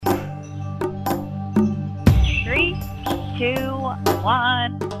two,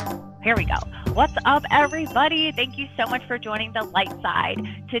 one. Here we go. What's up, everybody? Thank you so much for joining the light side.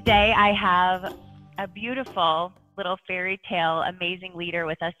 Today, I have a beautiful little fairy tale amazing leader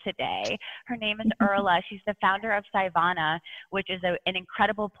with us today. Her name is Urla. She's the founder of Saivana, which is an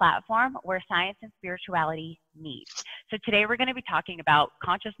incredible platform where science and spirituality meet. So today we're going to be talking about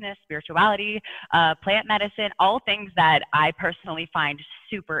consciousness, spirituality, plant medicine, all things that I personally find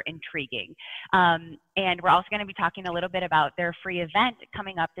super intriguing. And we're also going to be talking a little bit about their free event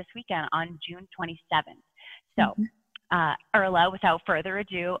coming up this weekend on June 27th. So Urla, without further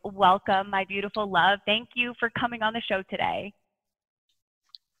ado, welcome, my beautiful love. Thank you for coming on the show today.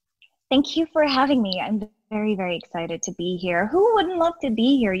 Thank you for having me. I'm very, very excited to be here. Who wouldn't love to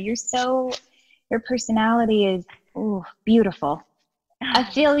be here? Your personality is beautiful. I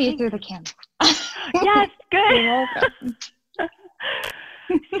feel you through the camera. Yes, good.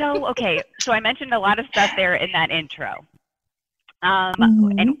 You're welcome. So I mentioned a lot of stuff there in that intro.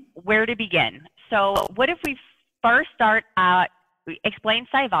 And where to begin? So what if we first start explain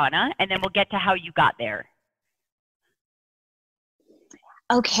Saivana, and then we'll get to how you got there.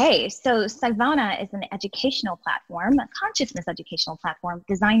 Okay, so Saivana is an educational platform, a consciousness educational platform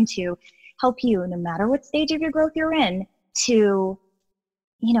designed to help you, no matter what stage of your growth you're in, to,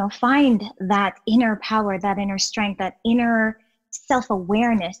 find that inner power, that inner strength, that inner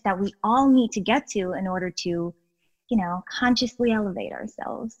self-awareness that we all need to get to in order to, consciously elevate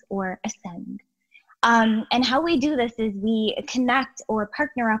ourselves or ascend. And how we do this is we connect or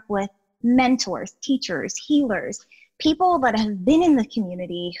partner up with mentors, teachers, healers, people that have been in the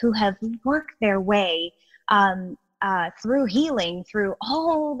community who have worked their way through healing, through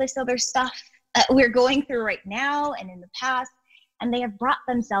all this other stuff that we're going through right now and in the past, and they have brought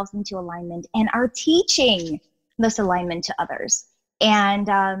themselves into alignment and are teaching this alignment to others.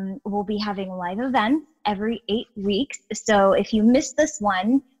 And we'll be having live events every 8 weeks. So if you missed this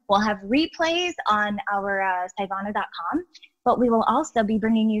one, we'll have replays on our Saivana.com, but we will also be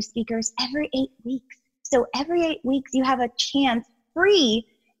bringing you speakers every 8 weeks. So every 8 weeks, you have a chance free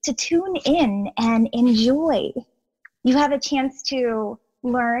to tune in and enjoy. You have a chance to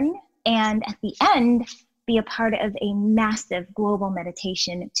learn and at the end, be a part of a massive global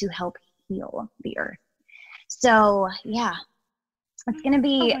meditation to help heal the earth. So yeah, it's going to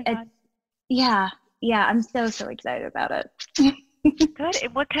be, I'm so excited about it. Good.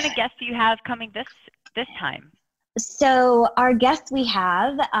 And what kind of guests do you have coming this time? So our guests we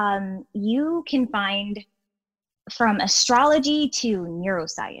have, you can find from astrology to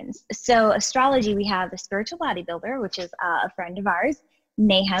neuroscience. So astrology, we have the spiritual bodybuilder, which is a friend of ours,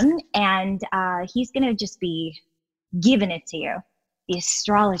 Nahum, and he's going to just be giving it to you, the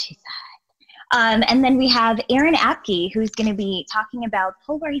astrology side. And then we have Aaron Apke, who's going to be talking about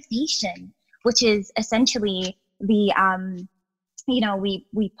polarization, which is essentially the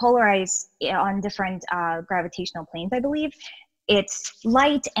we polarize on different gravitational planes, I believe. It's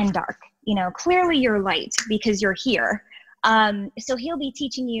light and dark. Clearly you're light because you're here. So he'll be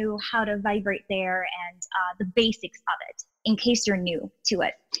teaching you how to vibrate there and the basics of it in case you're new to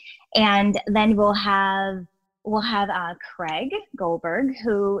it. And then we'll have Craig Goldberg,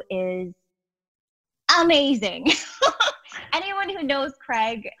 who is amazing. Anyone who knows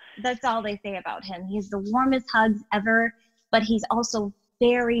Craig, that's all they say about him. He has the warmest hugs ever. But he's also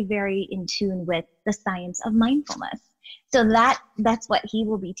very in tune with the science of mindfulness. So that's what he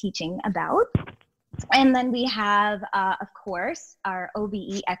will be teaching about. And then we have, of course, our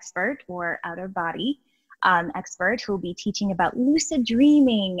OBE expert or outer body expert who will be teaching about lucid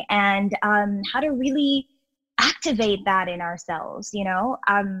dreaming and how to really activate that in ourselves.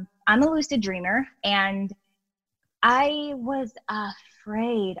 I'm a lucid dreamer and I was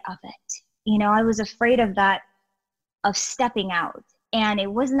afraid of it. I was afraid of that, of stepping out. And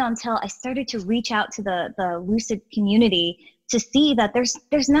it wasn't until I started to reach out to the lucid community to see that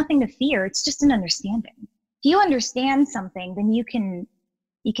there's nothing to fear. It's just an understanding. If you understand something, then you can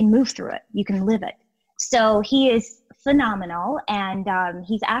move through it. You can live it. So he is phenomenal. And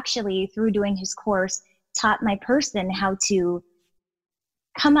he's actually, through doing his course, taught my person how to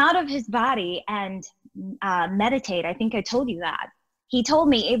come out of his body and meditate. I think I told you that. He told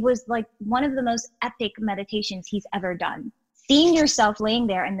me it was like one of the most epic meditations he's ever done. Seeing yourself laying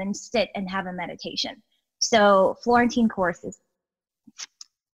there and then sit and have a meditation. So Florentine courses.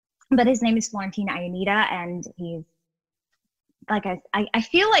 But his name is Florentine Ionita, and he's, like I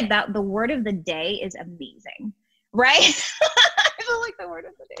feel like that the word of the day is amazing, right? I feel like the word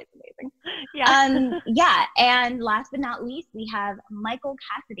of the day is amazing. Yeah. And last but not least, we have Michael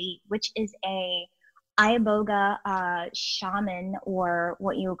Cassidy, which is a Iboga shaman, or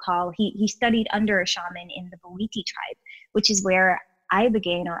what you call, he studied under a shaman in the Bwiti tribe, which is where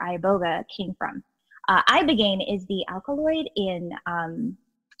ibogaine or iboga came from. Ibogaine is the alkaloid in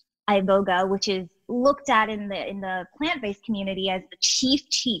iboga, which is looked at in the plant-based community as the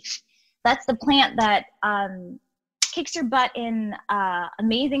chief. That's the plant that kicks your butt in an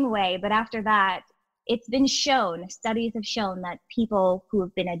amazing way. But after that, it's been shown, studies have shown that people who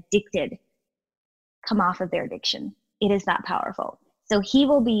have been addicted come off of their addiction. It is that powerful. So he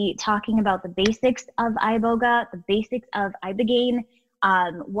will be talking about the basics of iboga, the basics of ibogaine,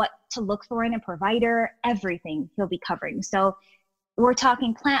 what to look for in a provider, everything he'll be covering. So we're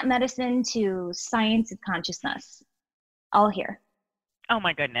talking plant medicine to science of consciousness, all here. Oh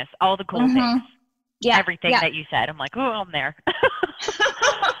my goodness, all the cool things. Yeah, everything that you said. I'm like, oh, I'm there.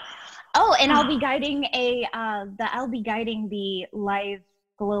 Oh, and I'll be guiding the live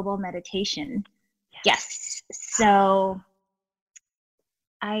global meditation. Yes. So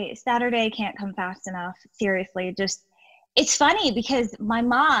Saturday can't come fast enough. Seriously, it's funny because my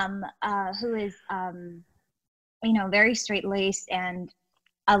mom, who is, very straight-laced, and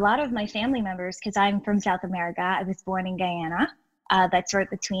a lot of my family members, because I'm from South America, I was born in Guyana. That's right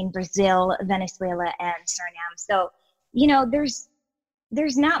between Brazil, Venezuela, and Suriname. So,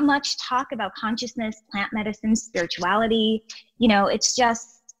 there's not much talk about consciousness, plant medicine, spirituality.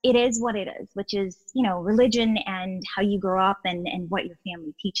 It is what it is, which is, religion and how you grow up and what your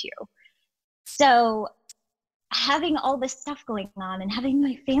family teach you. So having all this stuff going on and having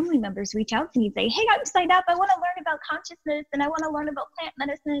my family members reach out to me and say, hey, I'm signed up. I want to learn about consciousness and I want to learn about plant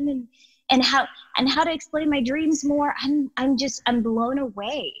medicine and how to explain my dreams more. I'm blown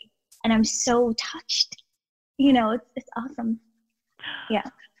away and I'm so touched. It's awesome. Yeah.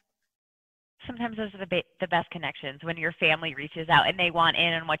 Sometimes those are the best connections, when your family reaches out and they want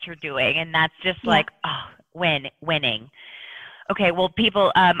in on what you're doing, and that's just like, winning. Okay, well,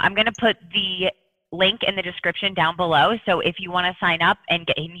 people, I'm going to put the link in the description down below. So if you want to sign up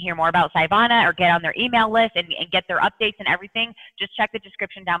and hear more about Saivana or get on their email list and get their updates and everything, just check the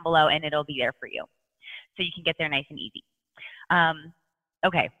description down below and it'll be there for you. So you can get there nice and easy.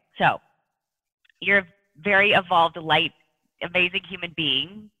 Okay, so you're a very evolved, light, amazing human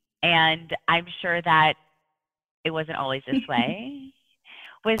being. And I'm sure that it wasn't always this way.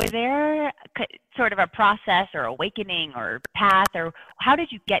 Was there sort of a process or awakening or path, or how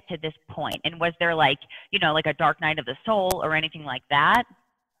did you get to this point? And was there like a dark night of the soul or anything like that?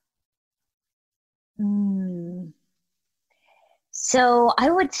 So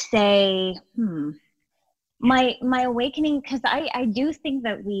I would say, my awakening, because I do think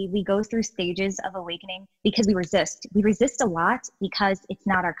that we go through stages of awakening because we resist a lot because it's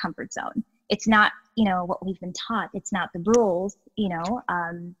not our comfort zone. It's not what we've been taught. It's not the rules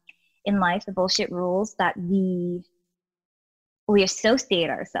in life, the bullshit rules that we associate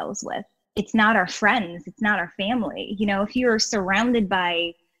ourselves with. It's not our friends, it's not our family. If you're surrounded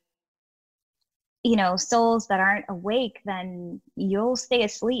by souls that aren't awake, then you'll stay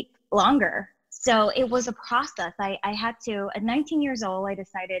asleep longer. So it was a process. I had to, at 19 years old, I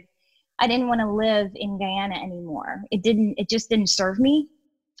decided I didn't want to live in Guyana anymore. It just didn't serve me.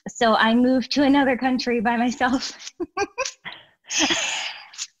 So I moved to another country by myself.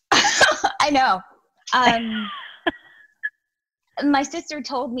 I know. My sister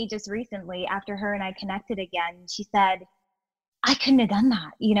told me just recently, after her and I connected again, she said, I couldn't have done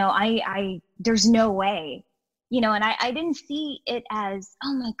that. There's no way. And I didn't see it as,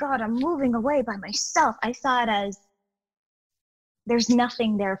 oh my God, I'm moving away by myself. I saw it as, there's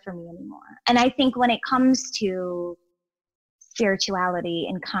nothing there for me anymore. And I think when it comes to spirituality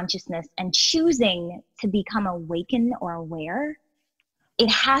and consciousness and choosing to become awakened or aware, it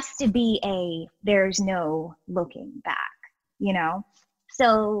has to be there's no looking back,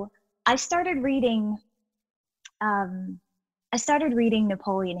 So I started reading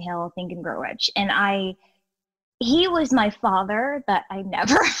Napoleon Hill, Think and Grow Rich. And he was my father that I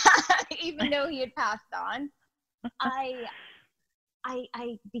never had, even though he had passed on. I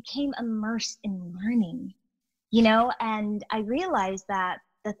became immersed in learning, and I realized that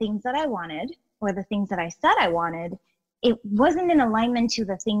the things that I wanted, or the things that I said I wanted, it wasn't in alignment to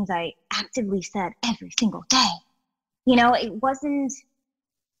the things I actively said every single day. It wasn't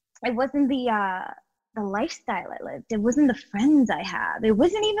the lifestyle I lived. It wasn't the friends I had. It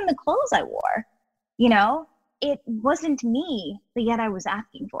wasn't even the clothes I wore. It wasn't me, but yet I was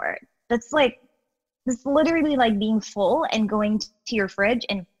asking for it. That's literally like being full and going to your fridge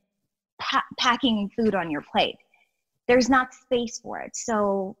and packing food on your plate. There's not space for it,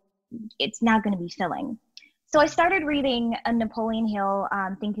 so it's not going to be filling. So I started reading Napoleon Hill,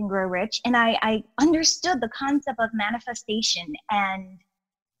 Think and Grow Rich, and I understood the concept of manifestation and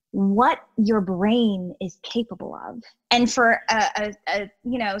what your brain is capable of. And for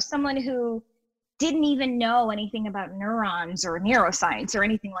someone who didn't even know anything about neurons or neuroscience or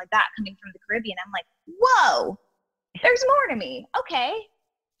anything like that, coming from the Caribbean, I'm like, whoa, there's more to me. Okay,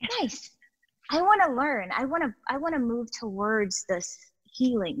 nice. I want to learn. I want to move towards this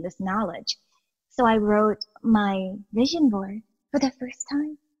healing, this knowledge. So I wrote my vision board for the first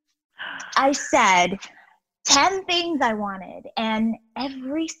time. I said 10 things I wanted, and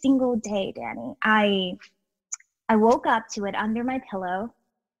every single day, Danny, I woke up to it under my pillow,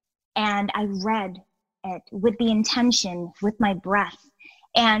 and I read it with the intention, with my breath,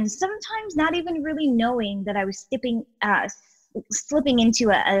 and sometimes not even really knowing that I was slipping into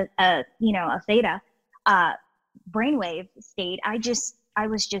a theta brainwave state. I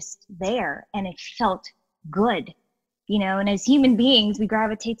was just there, and it felt good, and as human beings, we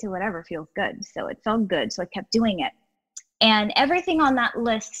gravitate to whatever feels good. So it felt good. So I kept doing it. And everything on that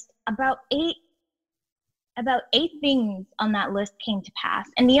list, about eight things on that list came to pass.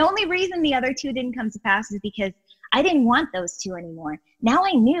 And the only reason the other 2 didn't come to pass is because I didn't want those 2 anymore. Now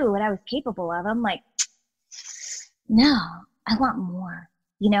I knew what I was capable of. I'm like, no, I want more.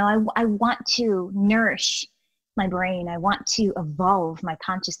 I want to nourish my brain. I want to evolve my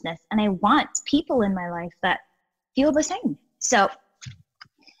consciousness, and I want people in my life that feel the same. So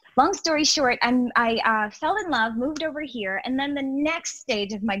long story short, I fell in love, moved over here, and then the next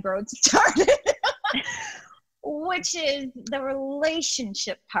stage of my growth started, which is the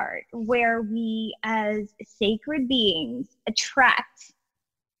relationship part, where we as sacred beings attract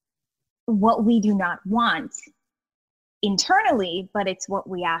what we do not want internally, but it's what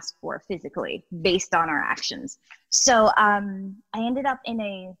we ask for physically based on our actions. So I ended up in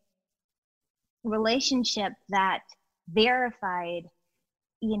a relationship that verified,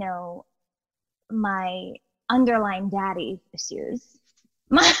 my underlying daddy issues,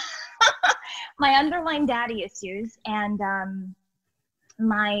 my underlying daddy issues, and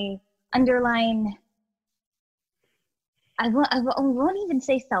my underlying, I won't even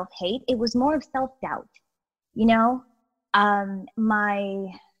say self-hate. It was more of self-doubt,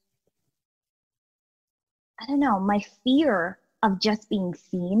 my fear of just being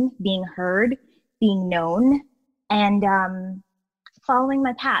seen, being heard, being known, and following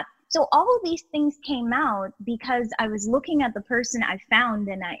my path. So all of these things came out because I was looking at the person I found,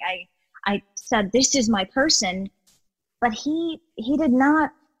 and I said, this is my person, but he did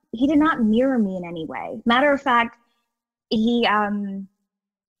not mirror me in any way. Matter of fact, he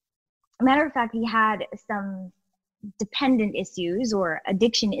had some dependent issues or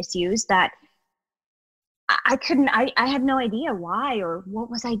addiction issues that I had no idea why or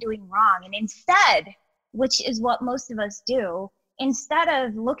what was I doing wrong. And instead, which is what most of us do, instead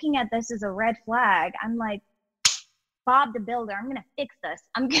of looking at this as a red flag, I'm like, Bob the Builder, I'm going to fix this.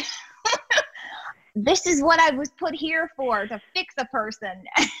 This is what I was put here for, to fix a person.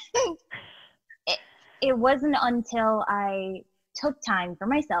 It wasn't until I took time for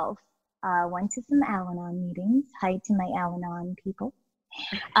myself, went to some Al-Anon meetings, hi to my Al-Anon people,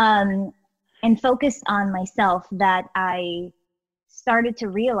 and focused on myself, that I started to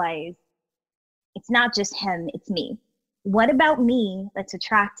realize it's not just him, it's me. What about me that's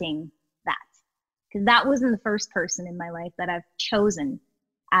attracting that? Because that wasn't the first person in my life that I've chosen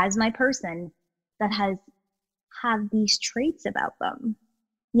as my person that have these traits about them.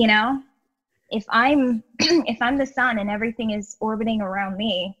 If I'm the sun and everything is orbiting around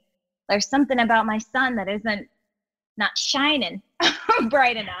me, there's something about my sun that isn't not shining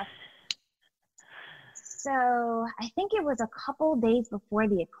bright enough. So I think it was a couple days before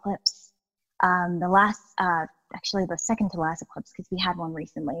the eclipse, the second to last eclipse, because we had one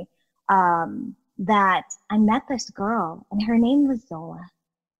recently, that I met this girl, and her name was Zola.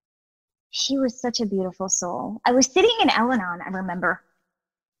 She was such a beautiful soul. I was sitting in Al-Anon, I remember.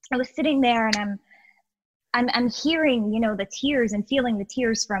 I was sitting there, and I'm hearing, the tears and feeling the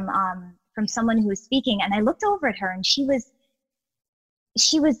tears from someone who was speaking, and I looked over at her, and she was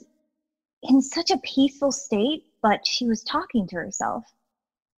in such a peaceful state, but she was talking to herself,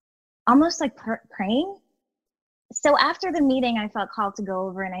 almost like praying. So after the meeting, I felt called to go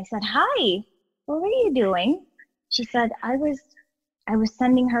over, and I said, "Hi, what were you doing?" She said, I was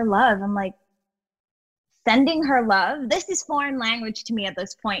sending her love. I'm like, sending her love? This is foreign language to me at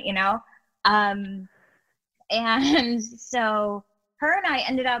this point, And so her and I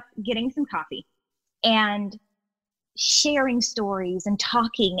ended up getting some coffee and sharing stories and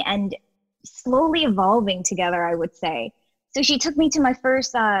talking and slowly evolving together, I would say. So she took me to my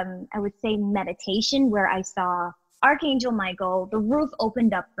first, I would say, meditation where I saw Archangel Michael. The roof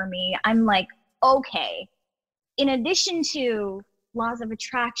opened up for me. I'm like, okay. In addition to laws of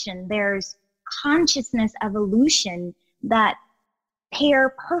attraction, there's consciousness evolution that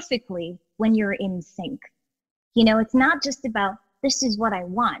pair perfectly when you're in sync. You know, it's not just about this is what I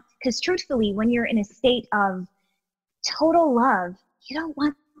want. Because truthfully, when you're in a state of total love, you don't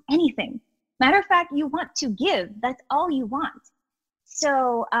want anything. Matter of fact, you want to give. That's all you want.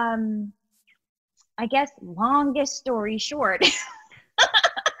 So I guess longest story short,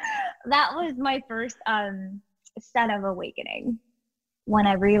 that was my first set of awakening when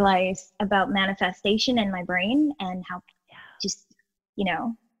I realized about manifestation in my brain and how just, you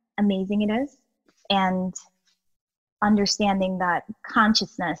know, amazing it is. And understanding that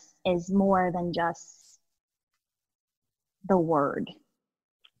consciousness is more than just the word.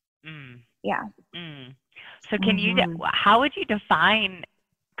 Yeah. So can you, how would you define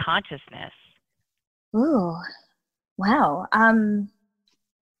consciousness? Ooh, wow.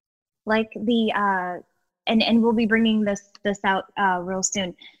 Like the, and we'll be bringing this out real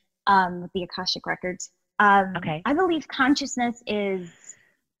soon with the Akashic Records. Okay. I believe consciousness is,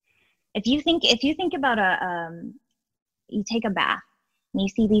 if you think about you take a bath and you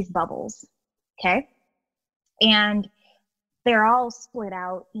see these bubbles, okay? And they're all split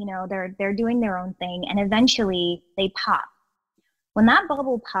out, you know, they're doing their own thing, and eventually they pop. When that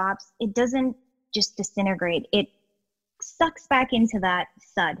bubble pops, it doesn't just disintegrate, it sucks back into that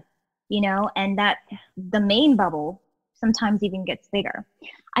sud, you know, and that the main bubble sometimes even gets bigger.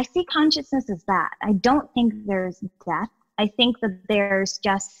 I see consciousness as that. I don't think there's death. I think that there's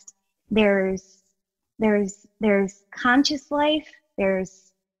conscious life,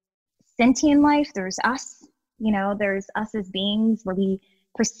 there's sentient life, there's us, you know, there's us as beings where we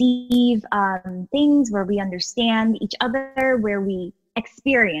perceive things, where we understand each other, where we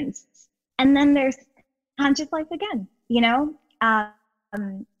experience. And then there's conscious life again, you know? I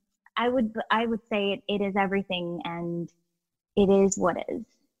would say it is everything, and it is what is.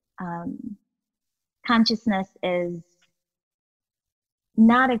 Consciousness is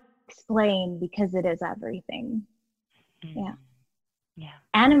not explained because it is everything. Yeah.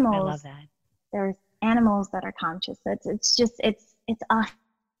 Animals. I love that. There's animals that are conscious. It's us.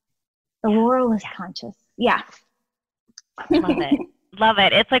 The world is conscious. Yeah. Love it. Love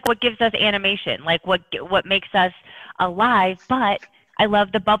it. It's like what gives us animation, like what makes us alive. But I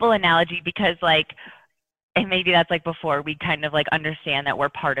love the bubble analogy because, like, and maybe that's like before we kind of like understand that we're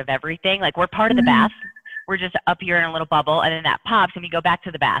part of everything. Like we're part of the bath. We're just up here in a little bubble, and then that pops and we go back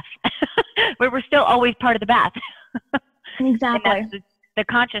to the bath. But we're still always part of the bath. Exactly. And that's the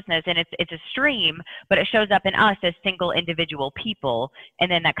consciousness, and it's a stream, but it shows up in us as single individual people,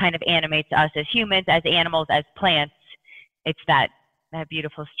 and then that kind of animates us as humans, as animals, as plants. It's that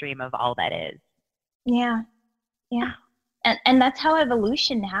beautiful stream of all that is. Yeah. And that's how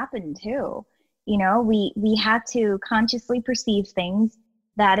evolution happened too. You know, we had to consciously perceive things.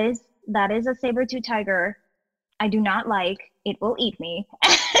 That is a saber-tooth tiger. I do not like. It will eat me.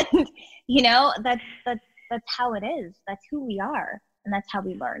 And, you know, that's how it is. That's who we are, and that's how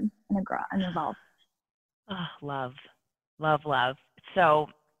we learn and grow and evolve. Oh, love. So,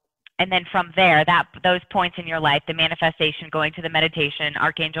 and then from there, those points in your life, the manifestation, going to the meditation,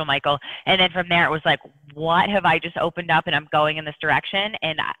 Archangel Michael, and then from there it was like, what have I just opened up, and I'm going in this direction,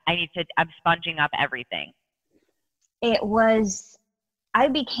 and I'm sponging up everything. I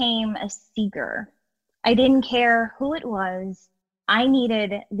became a seeker. I didn't care who it was. I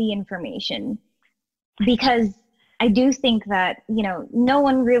needed the information, because I do think that, you know, no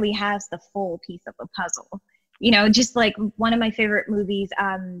one really has the full piece of the puzzle. You know, just like one of my favorite movies,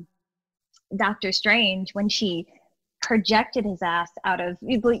 Doctor Strange, when she projected his ass out of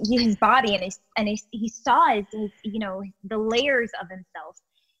his body, and he saw his, you know, the layers of himself.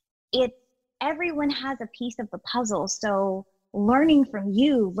 Everyone has a piece of the puzzle. So learning from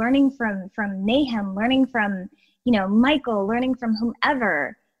you, learning from Nahum, learning from, you know, Michael, learning from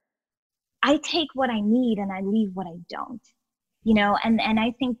whomever, I take what I need and I leave what I don't, you know, and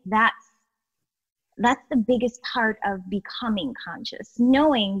I think that's the biggest part of becoming conscious,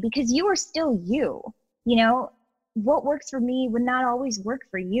 knowing, because you are still you know, what works for me would not always work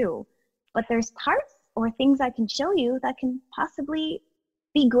for you, but there's parts or things I can show you that can possibly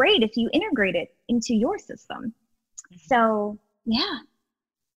be great if you integrate it into your system. So, yeah.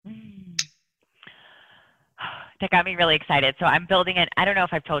 That got me really excited. So I'm building I don't know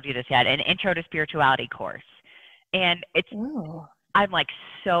if I've told you this yet, an Intro to Spirituality course. And it's I'm like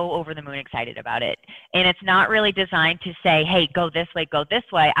so over the moon excited about it. And it's not really designed to say, hey, go this way, go this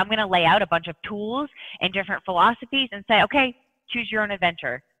way. I'm going to lay out a bunch of tools and different philosophies and say, okay, choose your own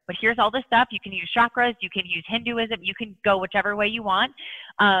adventure. But here's all the stuff. You can use chakras, you can use Hinduism, you can go whichever way you want.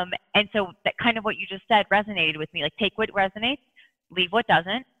 And so that kind of what you just said resonated with me. Like, take what resonates, leave what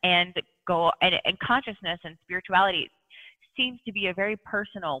doesn't, and go. And consciousness and spirituality seems to be a very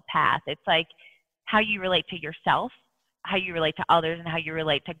personal path. It's like how you relate to yourself, how you relate to others, and how you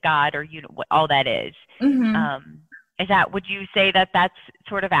relate to God, or you know, what all that is. Is that, would you say that that's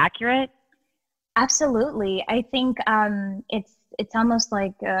sort of accurate? Absolutely. I think it's almost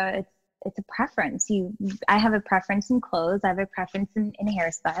like it's a preference. I have a preference in clothes. I have a preference in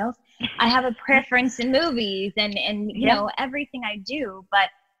hairstyles. I have a preference in movies and you know, everything I do. But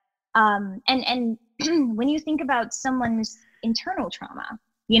and when you think about someone's internal trauma,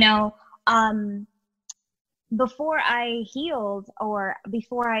 you know, before I healed or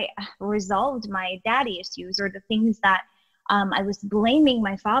before I resolved my daddy issues or the things that I was blaming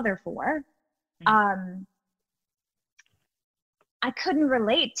my father for, I couldn't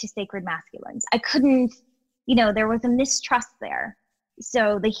relate to sacred masculines. I couldn't, you know, there was a mistrust there.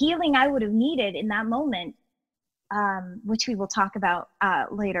 So the healing I would have needed in that moment, which we will talk about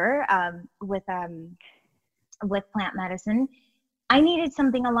later with plant medicine, I needed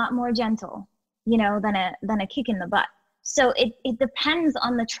something a lot more gentle, you know, than a kick in the butt. So it depends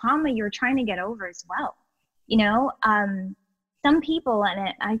on the trauma you're trying to get over as well. You know, some people,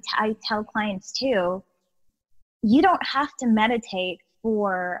 and I tell clients too, you don't have to meditate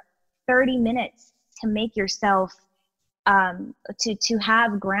for 30 minutes to make yourself to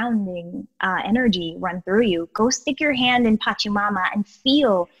have grounding energy run through you. Go stick your hand in Pachamama and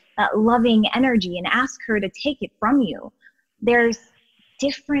feel that loving energy and ask her to take it from you. There's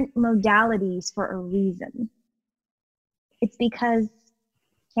different modalities for a reason. It's because,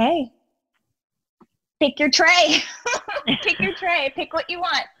 hey, pick your tray. Pick your tray. Pick what you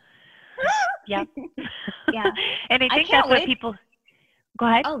want. Yeah. Yeah. And I think that's what people, go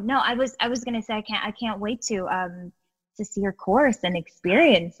ahead. Oh no, I was gonna say I can't wait to see your course and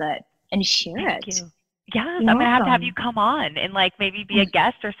experience it and share Thank it. you. Yes, You're I'm gonna have to have welcome. you come on and like maybe be a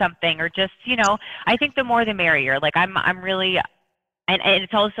guest or something, or just, you know, I think the more the merrier. Like I'm really, and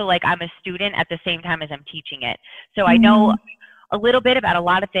it's also like I'm a student at the same time as I'm teaching it. So I know a little bit about a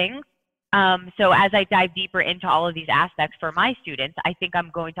lot of things. So as I dive deeper into all of these aspects for my students, I think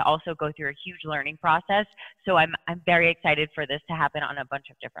I'm going to also go through a huge learning process. So I'm very excited for this to happen on a bunch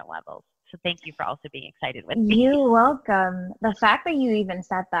of different levels. So thank you for also being excited with me. You're welcome. The fact that you even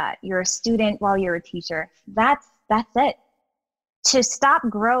said that you're a student while you're a teacher, that's it. To stop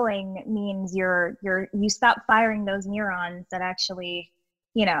growing means you stop firing those neurons that actually,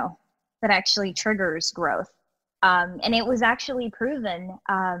 you know, that actually triggers growth. And it was actually proven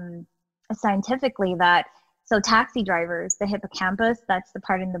scientifically that, so taxi drivers, the hippocampus, that's the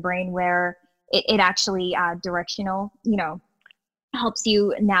part in the brain where it actually directional, you know, helps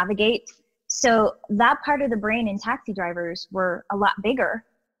you navigate. So that part of the brain in taxi drivers were a lot bigger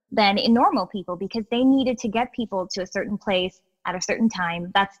than in normal people because they needed to get people to a certain place at a certain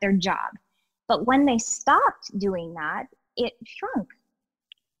time. That's their job. But when they stopped doing that, it shrunk.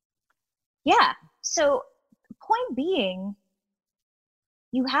 Yeah. So point being,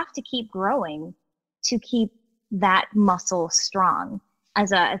 you have to keep growing to keep that muscle strong.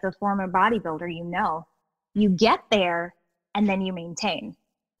 As a former bodybuilder, you know, you get there and then you maintain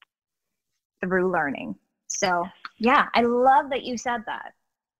through learning. So yeah, I love that you said that.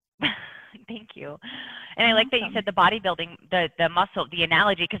 Thank you. And I like that you said the bodybuilding, the muscle, the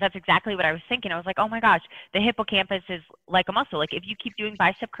analogy, because that's exactly what I was thinking. I was like, oh my gosh, the hippocampus is like a muscle. Like if you keep doing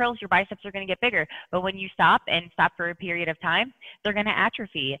bicep curls, your biceps are going to get bigger. But when you stop for a period of time, they're going to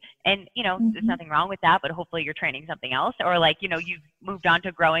atrophy. And, you know, there's nothing wrong with that, but hopefully you're training something else, or like, you know, you've moved on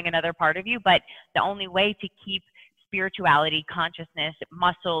to growing another part of you. But the only way to keep spirituality, consciousness,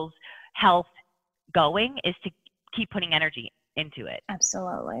 muscles, health going is to keep putting energy into it.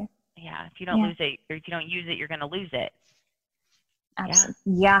 Absolutely. Yeah, if you don't lose it, or if you don't use it, you're going to lose it.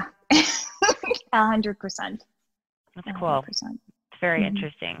 Absolutely. Yeah. 100%. That's cool. 100%. It's very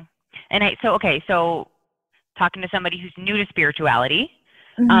interesting. And so talking to somebody who's new to spirituality,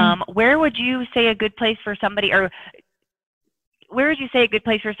 where would you say a good place for somebody, or where would you say a good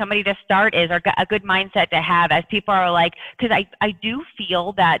place for somebody to start is, or a good mindset to have as people are like, because I do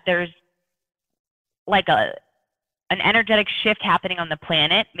feel that there's like an energetic shift happening on the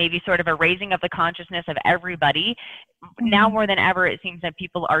planet, maybe sort of a raising of the consciousness of everybody. Now more than ever, it seems that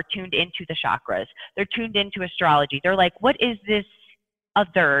people are tuned into the chakras. They're tuned into astrology. They're like, what is this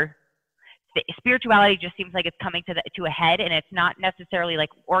other spirituality just seems like it's coming to a head, and it's not necessarily like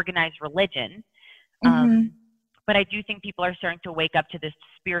organized religion. Mm-hmm. But I do think people are starting to wake up to this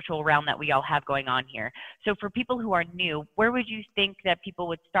spiritual realm that we all have going on here. So for people who are new, where would you think that people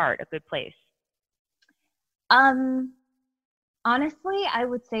would start, a good place? Honestly, I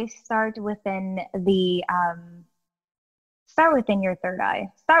would say start within your third eye.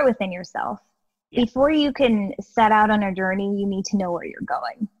 Start within yourself. Yeah. Before you can set out on a journey, you need to know where you're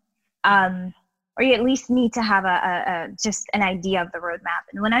going. Or you at least need to have a just an idea of the roadmap.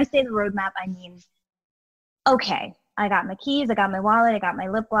 And when I say the roadmap, I mean, okay, I got my keys, I got my wallet, I got my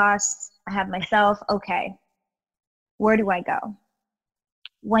lip gloss, I have myself. Okay, where do I go?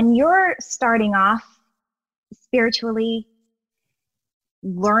 When you're starting off spiritually,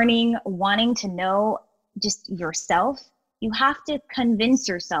 learning, wanting to know just yourself, you have to convince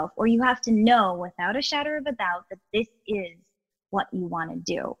yourself, or you have to know without a shadow of a doubt that this is what you want to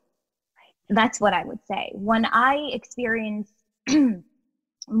do. That's what I would say. When I experienced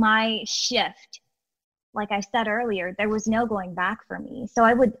my shift, like I said earlier, there was no going back for me. So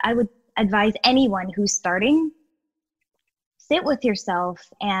I would advise anyone who's starting, sit with yourself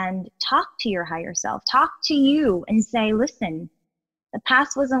and talk to your higher self. Talk to you and say, listen, the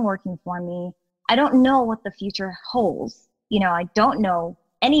past wasn't working for me. I don't know what the future holds. I don't know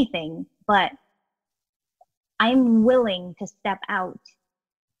anything, but I'm willing to step out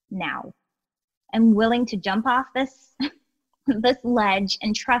now. I'm willing to jump off this ledge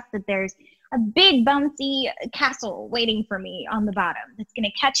and trust that there's a big bouncy castle waiting for me on the bottom that's going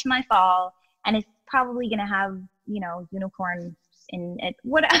to catch my fall, and it's probably going to have, unicorns in it,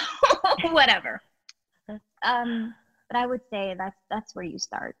 whatever. But I would say that's where you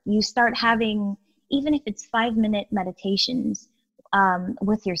start. You start having, even if it's 5-minute meditations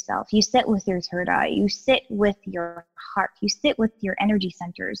with yourself. You sit with your third eye. You sit with your heart. You sit with your energy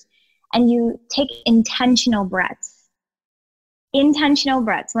centers, and you take intentional breaths. Intentional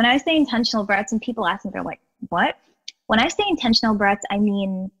breaths. When I say intentional breaths, and people ask me, they're like, what? When I say intentional breaths, I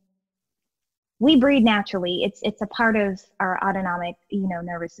mean, we breathe naturally. It's a part of our autonomic,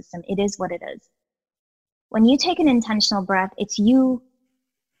 nervous system. It is what it is. When you take an intentional breath, it's you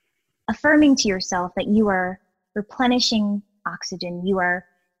affirming to yourself that you are replenishing oxygen. You are,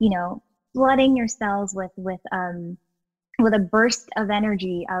 flooding your cells with a burst of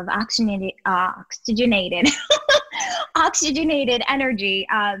energy, of oxygenated oxygenated energy,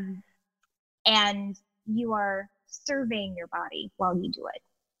 and you are surveying your body while you do it.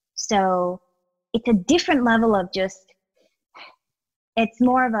 So it's a different level of just, it's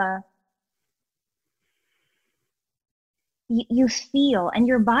more of a, you feel, and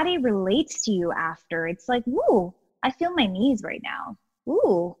your body relates to you after. It's like, woo, I feel my knees right now.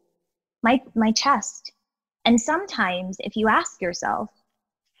 Ooh, my chest. And sometimes if you ask yourself,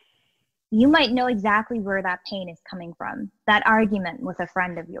 you might know exactly where that pain is coming from. That argument with a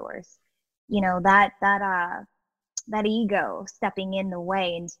friend of yours, that ego stepping in the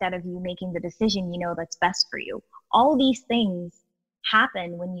way instead of you making the decision, that's best for you. All these things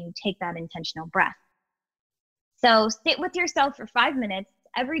happen when you take that intentional breath. So sit with yourself for 5 minutes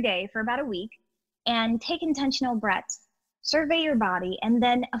every day for about a week and take intentional breaths. Survey your body and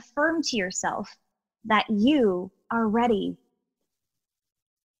then affirm to yourself that you are ready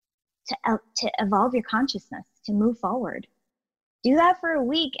to evolve your consciousness, to move forward. Do that for a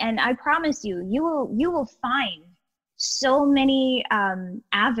week, and I promise you, you will find so many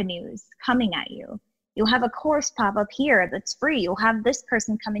avenues coming at you. You'll have a course pop up here that's free. You'll have this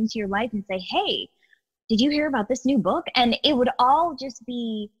person come into your life and say, hey, did you hear about this new book? And it would all just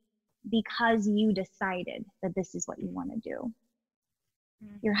be because you decided that this is what you want to do.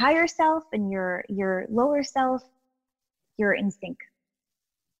 Mm-hmm. Your higher self and your lower self, you're in sync.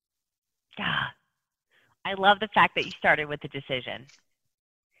 Yeah. I love the fact that you started with the decision.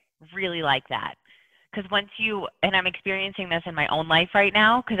 Really like that. Because once you, and I'm experiencing this in my own life right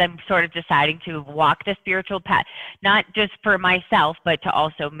now, because I'm sort of deciding to walk the spiritual path, not just for myself, but to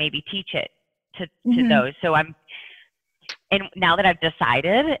also maybe teach it to those. So and now that I've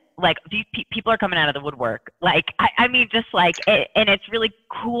decided, like, these people are coming out of the woodwork. Like, I mean, just like, and it's really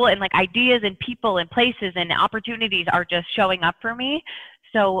cool, and like ideas and people and places and opportunities are just showing up for me.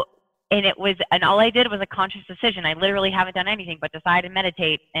 So, and all I did was a conscious decision. I literally haven't done anything but decide and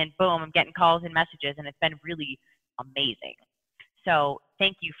meditate, and boom, I'm getting calls and messages, and it's been really amazing. So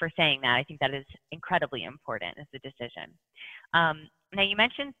thank you for saying that. I think that is incredibly important as a decision. Now you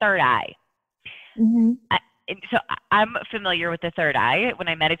mentioned third eye. Mm-hmm. So I'm familiar with the third eye. When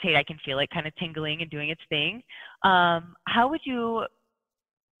I meditate, I can feel it kind of tingling and doing its thing. How would you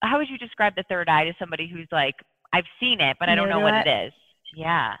describe the third eye to somebody who's like, I've seen it, but I don't know what it is?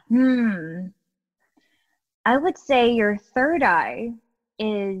 Yeah. I would say your third eye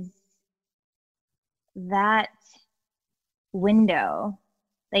is that window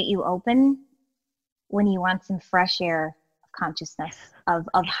that you open when you want some fresh air of consciousness, of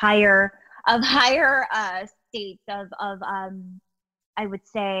higher states of I would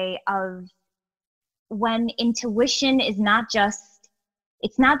say of when intuition is not just,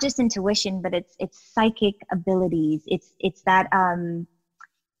 it's not just intuition, but it's psychic abilities. It's that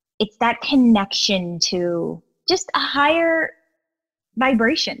connection to just a higher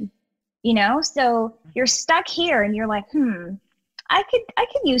vibration, you know? So you're stuck here and you're like, I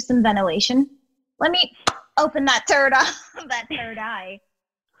could use some ventilation. Let me open that third eye.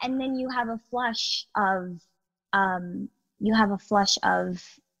 And then you have a flush of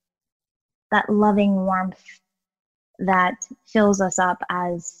that loving warmth that fills us up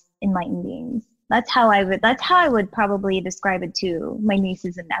as enlightened beings. That's how I would probably describe it to my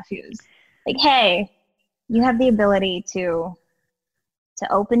nieces and nephews. Like, hey, you have the ability to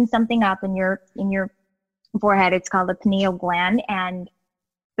open something up in your forehead. It's called the pineal gland, and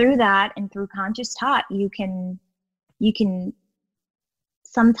through that and through conscious thought, you can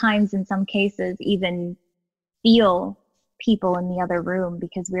sometimes, in some cases, even feel people in the other room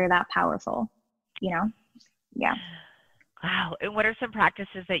because we're that powerful, you know? Yeah. Wow. And what are some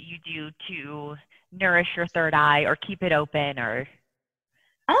practices that you do to nourish your third eye or keep it open or?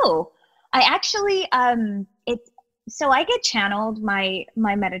 Oh, I actually, so I get channeled my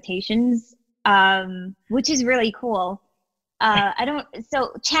meditations, which is really cool.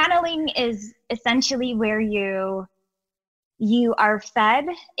 So channeling is essentially where you are fed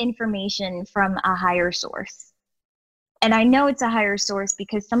information from a higher source. And I know it's a higher source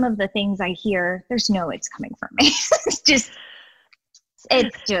because some of the things I hear, there's no it's coming from me.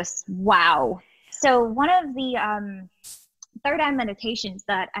 it's just wow. So one of the third eye meditations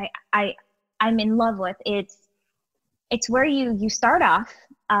that I'm in love with, it's where you start off,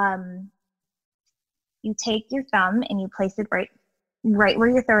 you take your thumb and you place it right where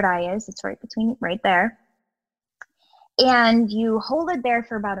your third eye is. It's right there. And you hold it there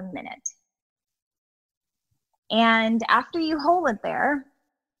for about a minute. And after you hold it there,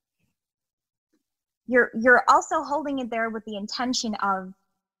 you're also holding it there with the intention of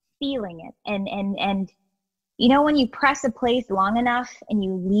feeling it. And you know, when you press a place long enough and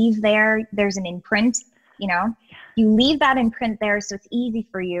you leave there's an imprint, you know, you leave that imprint there so it's easy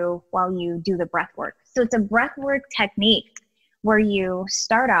for you while you do the breath work. So it's a breath work technique where you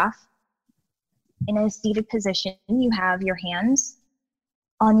start off in a seated position. You have your hands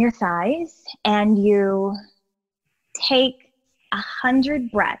on your thighs and you take 100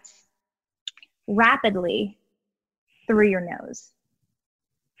 breaths rapidly through your nose.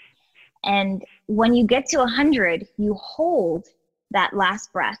 And when you get to 100, you hold that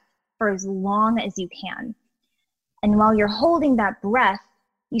last breath for as long as you can. And while you're holding that breath,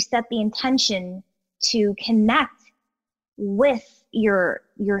 you set the intention to connect with your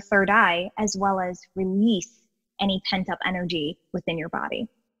third eye, as well as release any pent-up energy within your body.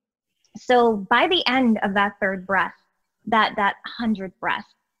 So by the end of that third breath, that 100th breath,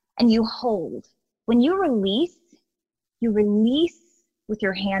 and you hold, when you release with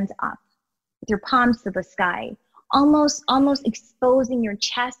your hands up, with your palms to the sky, almost exposing your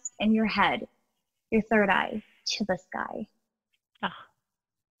chest and your head, your third eye to the sky. Oh.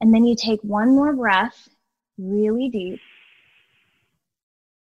 And then you take one more breath, really deep.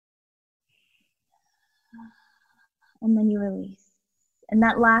 And then you release. And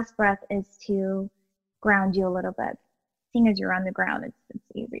that last breath is to ground you a little bit. Seeing as you're on the ground, it's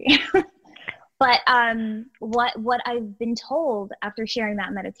easy. But what I've been told after sharing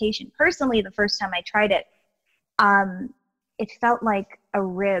that meditation, personally, the first time I tried it, it felt like a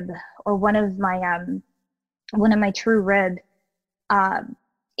rib or one of my true rib.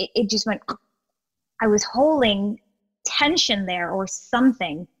 It just went. I was holding tension there or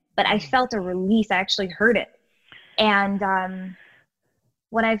something, but I felt a release. I actually heard it, and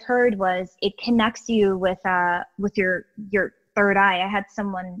what I've heard was it connects you with your third eye. I had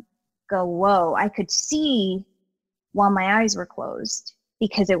someone go, whoa, I could see while my eyes were closed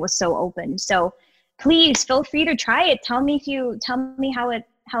because it was so open. So please feel free to try it. Tell me how it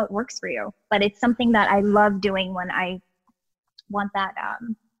works for you. But it's something that I love doing when I want that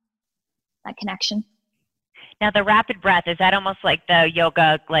connection. Now the rapid breath, is that almost like the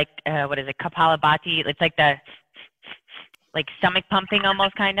yoga, like what is it, Kapalabhati? It's like the stomach pumping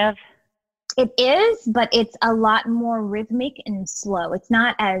almost, kind of? It is, but it's a lot more rhythmic and slow. It's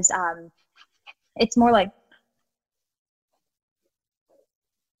not as, it's more like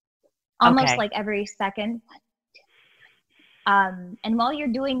almost like every second. And while you're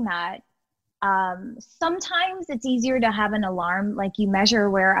doing that, sometimes it's easier to have an alarm, like you measure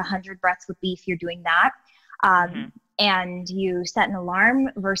where 100 breaths would be if you're doing that. And you set an alarm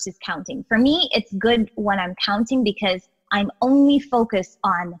versus counting. For me, it's good when I'm counting because I'm only focused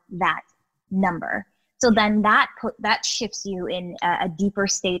on that number. So then that shifts you in a deeper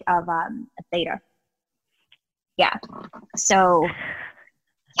state of theta. Yeah. So,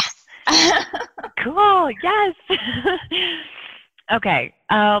 yes. Cool. Yes. Okay.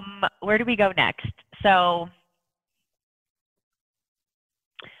 Where do we go next? So,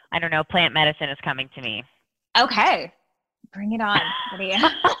 I don't know. Plant medicine is coming to me. Okay. Bring it on.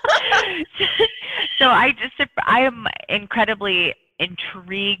 So I am incredibly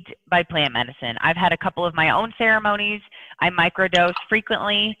intrigued by plant medicine. I've had a couple of my own ceremonies. I microdose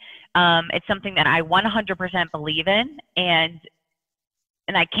frequently. It's something that I 100% believe in, and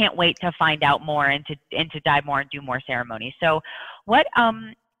I can't wait to find out more and to dive more and do more ceremonies. So what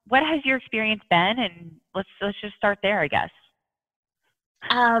has your experience been? And let's just start there, I guess.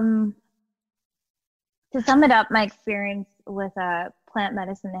 To sum it up, my experience with plant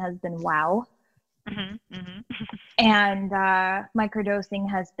medicine has been wow. And microdosing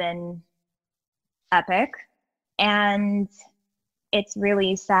has been epic. And it's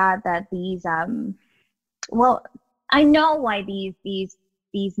really sad that these, well, I know why these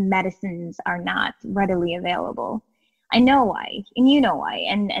medicines are not readily available. I know why, and you know why,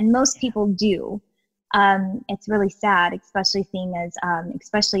 and most people do. It's really sad, especially seeing as,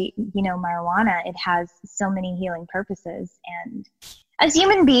 marijuana, it has so many healing purposes. And as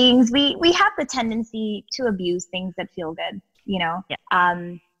human beings, we have the tendency to abuse things that feel good, Yeah.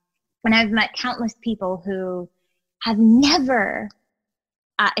 And I've met countless people who have never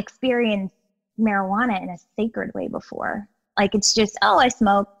experienced marijuana in a sacred way before. Like, it's just, oh, I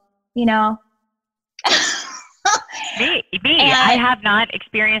smoke, Me, I have not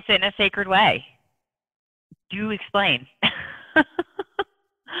experienced it in a sacred way. Do explain.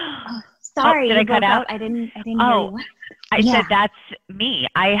 Sorry, did I cut out? I didn't hear you. I said that's me.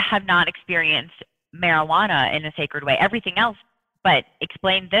 I have not experienced marijuana in a sacred way. Everything else, but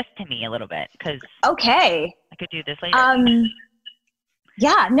explain this to me a little bit, because okay, I could do this later.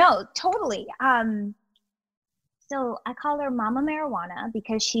 Yeah, no, totally. So I call her Mama Marijuana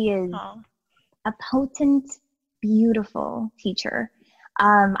because she is a potent, beautiful teacher.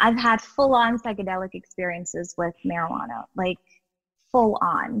 I've had full-on psychedelic experiences with marijuana, like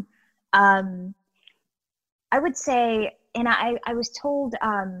full-on. I would say, and I was told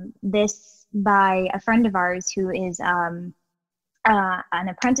this by a friend of ours who is an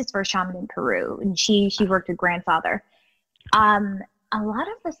apprentice for a shaman in Peru, and she worked with grandfather. A lot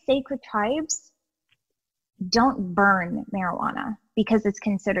of the sacred tribes don't burn marijuana because it's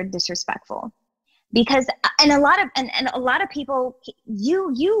considered disrespectful. Because and a lot of people,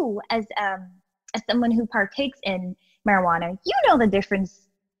 you as someone who partakes in marijuana, you know the difference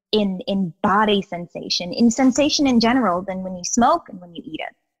in body sensation, in sensation in general, than when you smoke and when you eat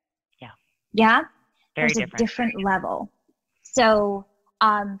it. Yeah. Very There's different. A different level. So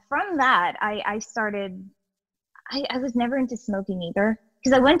from that, I started. I was never into smoking either,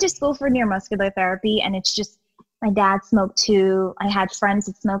 because I went to school for neuromuscular therapy, and it's just, my dad smoked too. I had friends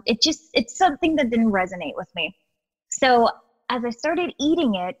that smoked. It's something that didn't resonate with me. So as I started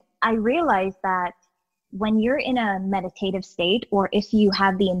eating it, I realized that when you're in a meditative state, or if you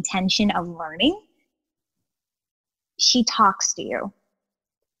have the intention of learning, she talks to you.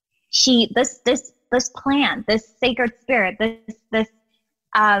 This plant, this sacred spirit, this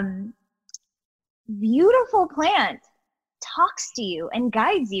beautiful plant talks to you and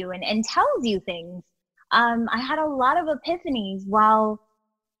guides you and tells you things. I had a lot of epiphanies while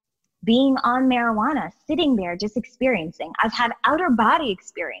being on marijuana, sitting there just experiencing. I've had outer body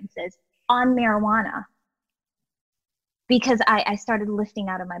experiences on marijuana because I started lifting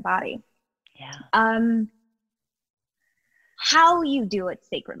out of my body. Yeah. How you do it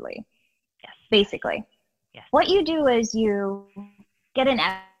sacredly, basically. Yes. What you do is you get an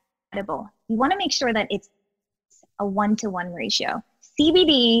edible. You want to make sure that it's a 1-to-1 ratio.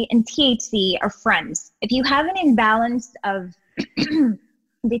 CBD and THC are friends. If you have an imbalance of the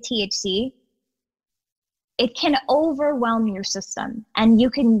THC, it can overwhelm your system, and you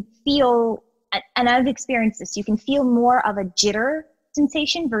can feel, and I've experienced this, you can feel more of a jitter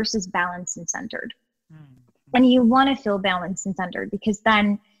sensation versus balanced and centered. And you want to feel balanced and centered, because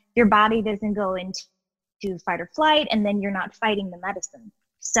then your body doesn't go into fight or flight, and then you're not fighting the medicine.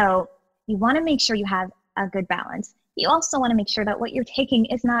 So you want to make sure you have a good balance. You also want to make sure that what you're taking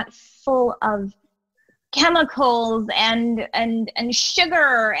is not full of chemicals and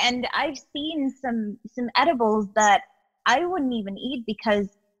sugar. And I've seen some edibles that I wouldn't even eat because,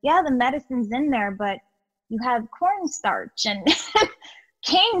 yeah, the medicine's in there, but you have cornstarch and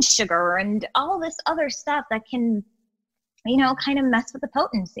cane sugar and all this other stuff that can, kind of mess with the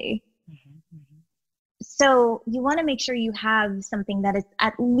potency. Mm-hmm, mm-hmm. So you want to make sure you have something that is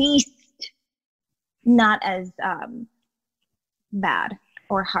at least not as bad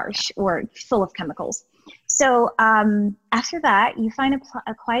or harsh or full of chemicals. So after that, you find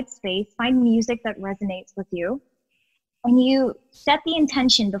a quiet space, find music that resonates with you, and you set the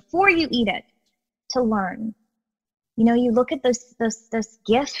intention before you eat it to learn. You look at this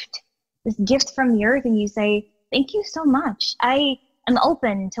gift from the earth, and you say, thank you so much. I am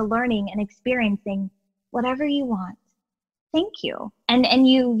open to learning and experiencing whatever you want. Thank you. And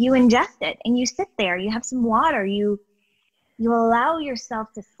you ingest it, and you sit there, you have some water, you allow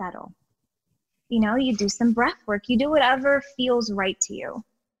yourself to settle. You do some breath work, you do whatever feels right to you.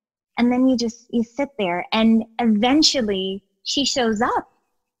 And then you sit there, and eventually she shows up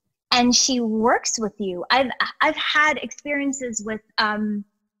and she works with you. I've had experiences with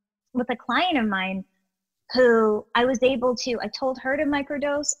a client of mine who I told her to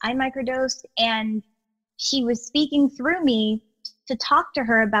microdose, I microdosed, and she was speaking through me to talk to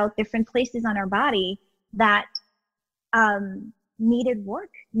her about different places on her body that needed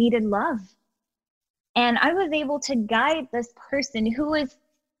work, needed love. And I was able to guide this person who was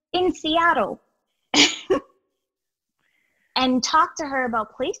in Seattle and talk to her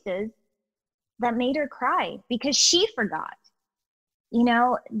about places that made her cry because she forgot.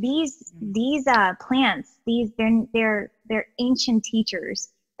 These plants, they're ancient teachers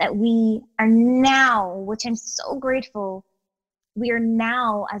that we are now, which I'm so grateful, we are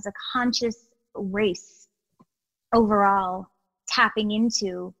now as a conscious race overall tapping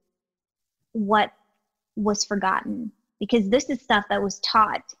into what was forgotten, because this is stuff that was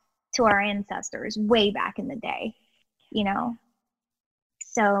taught to our ancestors way back in the day,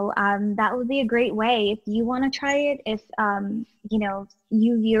 So that would be a great way if you want to try it. If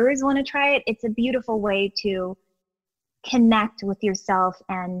you viewers want to try it, it's a beautiful way to connect with yourself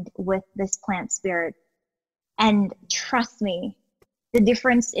and with this plant spirit. And trust me, the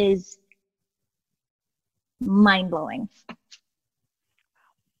difference is mind-blowing.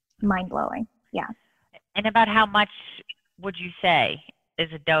 Mind-blowing, yeah. And about how much would you say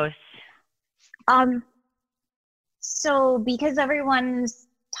is a dose? So because everyone's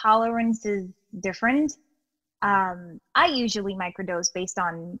tolerance is different, I usually microdose based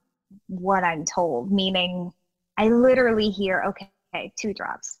on what I'm told, meaning I literally hear, okay, 2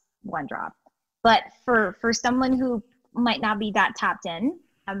 drops, 1 drop. But for someone who might not be that tapped in,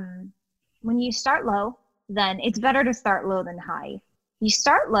 when you start low, then it's better to start low than high. You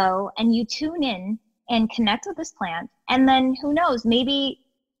start low and you tune in and connect with this plant, and then who knows, maybe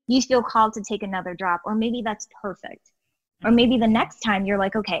you feel called to take another drop, or maybe that's perfect. Or maybe the next time you're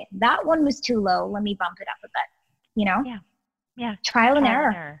like, okay, that one was too low, let me bump it up a bit, Yeah. Trial and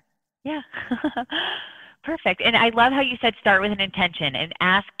error. Yeah. Perfect. And I love how you said start with an intention and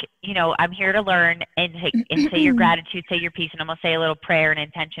ask, I'm here to learn, and say your gratitude, say your piece, and almost say a little prayer and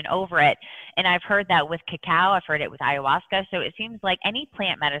intention over it. And I've heard that with cacao. I've heard it with ayahuasca. So it seems like any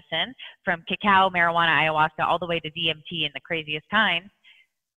plant medicine, from cacao, marijuana, ayahuasca, all the way to DMT and the craziest kinds,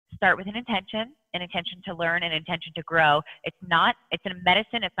 start with an intention to learn, an intention to grow. It's a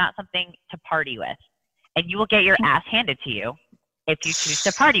medicine. It's not something to party with. And you will get your ass handed to you if you choose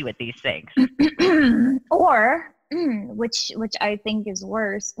to party with these things. Or, which I think is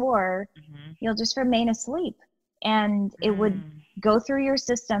worse, or you'll just remain asleep, and it would go through your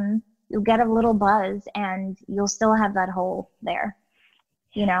system, you'll get a little buzz, and you'll still have that hole there,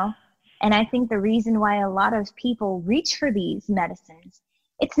 And I think the reason why a lot of people reach for these medicines,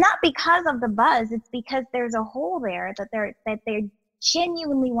 it's not because of the buzz, it's because there's a hole there that they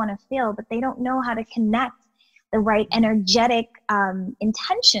genuinely want to fill, but they don't know how to connect the right energetic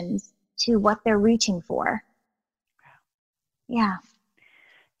intentions to what they're reaching for. Yeah.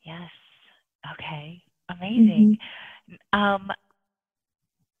 Yes. Okay. Amazing.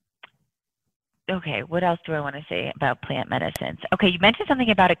 Okay. What else do I want to say about plant medicines? Okay. You mentioned something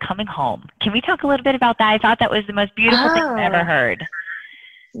about it coming home. Can we talk a little bit about that? I thought that was the most beautiful thing I've ever heard.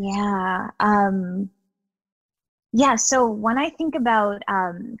 Yeah. Yeah, so when I think about,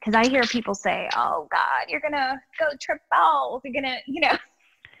 because I hear people say, oh God, you're going to go trip balls, you're going to,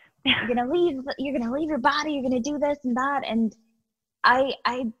 you're going to leave your body, you're going to do this and that. And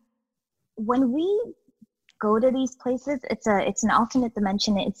when we go to these places, it's an alternate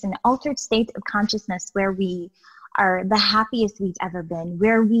dimension. It's an altered state of consciousness where we are the happiest we've ever been,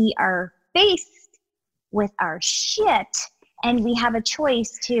 where we are faced with our shit, and we have a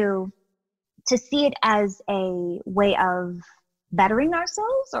choice to to see it as a way of bettering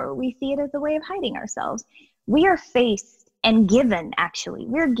ourselves, or we see it as a way of hiding ourselves. We are faced and given, actually,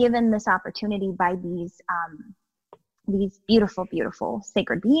 we're given this opportunity by these beautiful, beautiful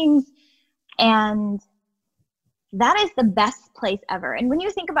sacred beings. And that is the best place ever. And when you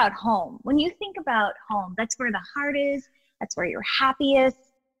think about home, that's where the heart is, that's where you're happiest.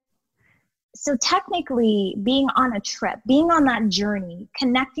 So technically, being on a trip, being on that journey,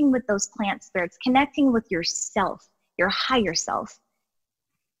 connecting with those plant spirits, connecting with yourself, your higher self,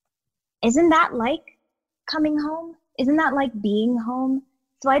 isn't that like coming home? Isn't that like being home?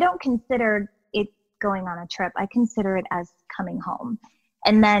 So I don't consider it going on a trip. I consider it as coming home.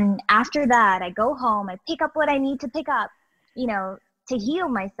 And then after that, I go home, I pick up what I need to pick up, to heal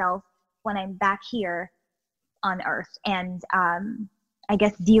myself when I'm back here on Earth. And I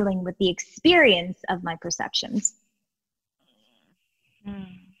guess dealing with the experience of my perceptions.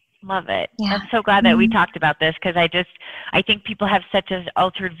 Love it. Yeah. I'm so glad that we talked about this, because I think people have such an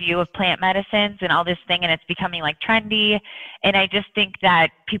altered view of plant medicines and all this thing, and it's becoming like trendy. And I just think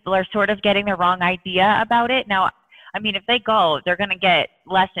that people are sort of getting the wrong idea about it. Now, I mean, if they go, they're going to get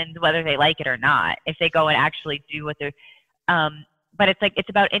lessons whether they like it or not, if they go and actually do what they're, but it's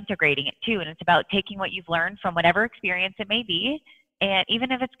about integrating it too. And it's about taking what you've learned from whatever experience it may be. And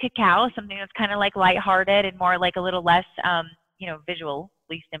even if it's cacao, something that's kind of like lighthearted and more like a little less, visually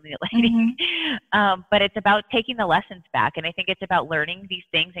stimulating. But it's about taking the lessons back. And I think it's about learning these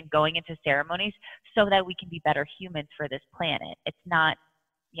things and going into ceremonies so that we can be better humans for this planet. It's not,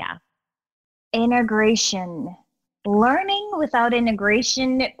 Integration. Learning without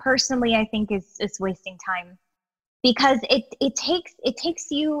integration, personally, I think is wasting time, because it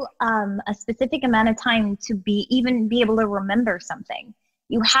takes you a specific amount of time to be able to remember something.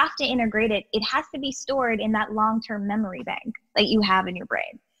 You have to integrate it. It has to be stored in that long-term memory bank that you have in your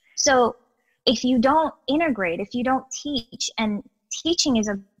brain. So if you don't integrate, if you don't teach, and teaching is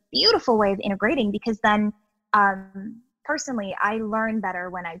a beautiful way of integrating, because then personally, I learn better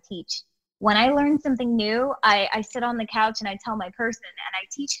when I teach. When I learn something new, I sit on the couch and I tell my person and I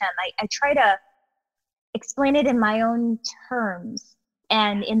teach them. I try to explain it in my own terms.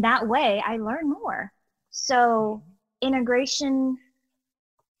 And in that way, I learn more. So integration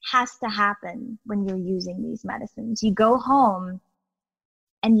has to happen when you're using these medicines. You go home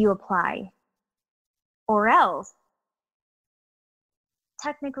and you apply. Or else,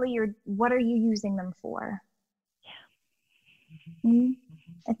 technically, what are you using them for? Mm-hmm.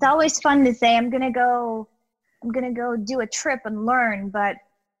 It's always fun to say, I'm gonna go do a trip and learn, but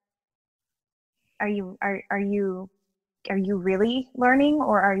are you really learning,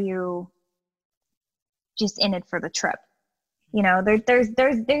 or are you just in it for the trip?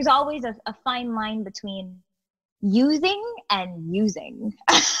 There's always a fine line between using and using.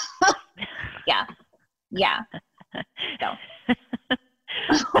 Yeah. So.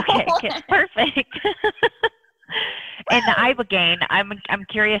 Okay, perfect. And the Ibogaine, I'm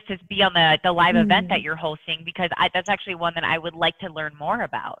curious to be on the live event that you're hosting, because that's actually one that I would like to learn more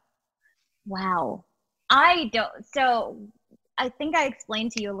about. Wow. So I think I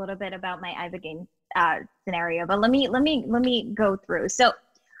explained to you a little bit about my Ibogaine scenario, but let me go through. So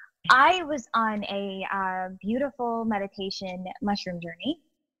I was on a beautiful meditation mushroom journey.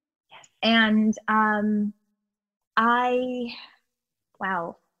 Yes. And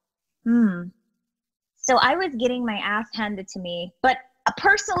So I was getting my ass handed to me, but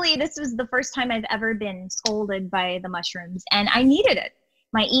personally, this was the first time I've ever been scolded by the mushrooms, and I needed it.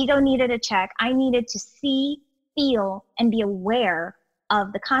 My ego needed a check. I needed to see, feel, and be aware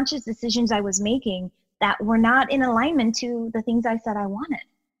of the conscious decisions I was making that were not in alignment to the things I said I wanted.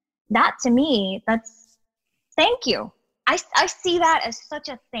 That, to me, that's thank you. I see that as such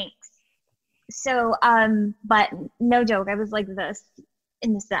a thanks. So, but no joke, I was like this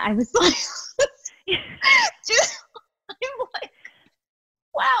in the set. I was like, I'm like,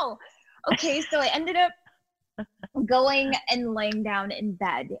 wow. Okay, so I ended up going and laying down in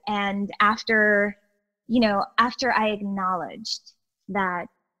bed. And after I acknowledged that,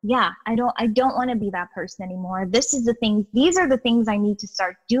 I don't want to be that person anymore. These are the things I need to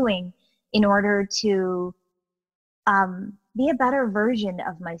start doing in order to be a better version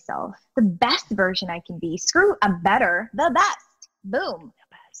of myself, the best version I can be. Screw a better, the best. Boom.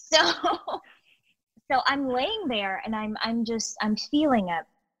 So I'm laying there and I'm feeling it.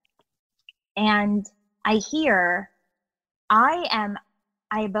 And I hear, I am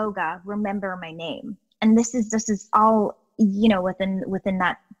Iboga, remember my name. And this is all, within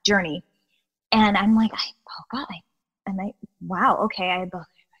that journey. And I'm like, Iboga, wow, okay, Iboga.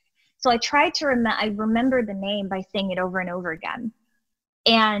 So I tried to I remembered the name by saying it over and over again.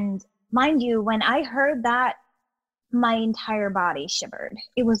 And mind you, when I heard that, my entire body shivered.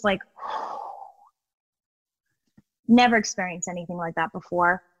 It was like, never experienced anything like that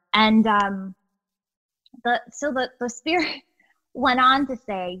before. And the spirit went on to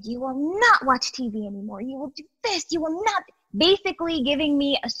say, you will not watch TV anymore. You will do this. You will not. Basically giving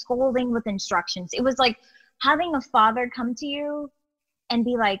me a scolding with instructions. It was like having a father come to you and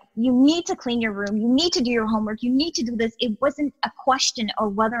be like, you need to clean your room. You need to do your homework. You need to do this. It wasn't a question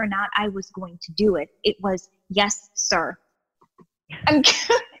of whether or not I was going to do it. It was, yes, sir. I'm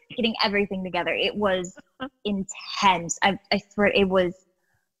getting everything together. It was intense. I swear it was,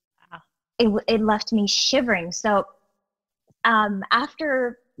 it left me shivering. So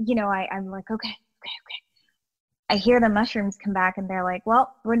after, I'm like, okay. I hear the mushrooms come back and they're like,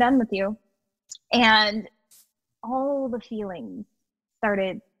 well, we're done with you. And all the feelings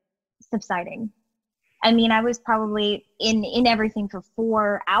started subsiding. I mean, I was probably in everything for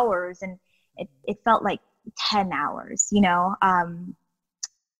 4 hours, and it felt like 10 hours,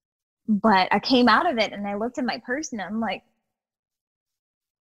 but I came out of it and I looked at my purse and I'm like,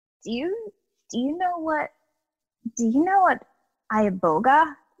 do you know what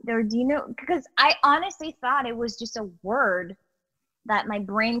iboga? Or do you know, because I honestly thought it was just a word that my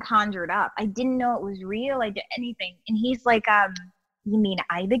brain conjured up. I didn't know it was real. I did anything. And he's like, you mean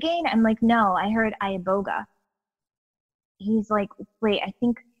ibogaine? I'm like, no, I heard iboga. He's like, wait, I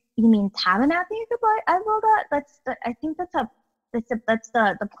think you mean Tabernacle iboga? I think that's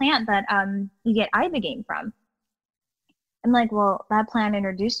the plant that you get ibogaine from. I'm like, well, that plant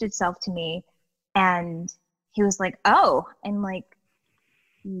introduced itself to me, and he was like, oh, and like,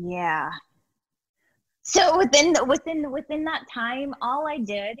 yeah. So within that time, all I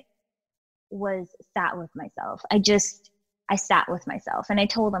did was sat with myself. I sat with myself, and I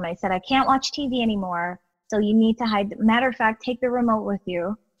told him, I said, I can't watch TV anymore. So you need to hide. Matter of fact, take the remote with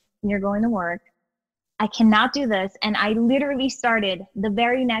you when you're going to work. I cannot do this. And I literally started the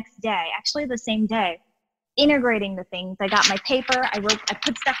very next day, actually the same day, integrating the things. I got my paper. I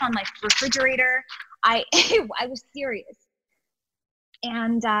put stuff on my refrigerator. I was serious.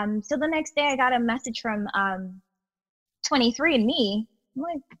 And so the next day I got a message from 23andMe.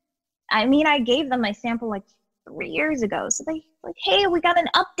 I gave them my sample like 3 years ago. So they like, hey, we got an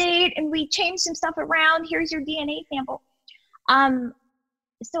update and we changed some stuff around. Here's your DNA sample.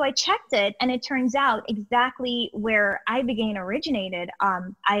 So I checked it, and it turns out exactly where ibogaine originated,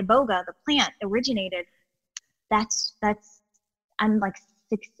 iboga, the plant originated. I'm like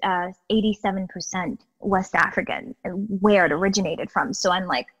 87% West African, where it originated from. So I'm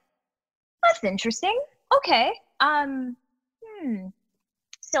like, that's interesting. Okay.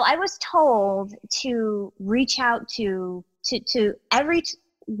 So I was told to reach out to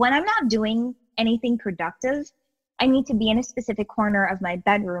when I'm not doing anything productive, I need to be in a specific corner of my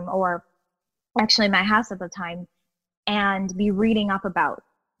bedroom, or actually my house at the time, and be reading up about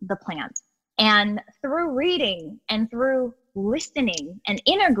the plant. And through reading and through listening and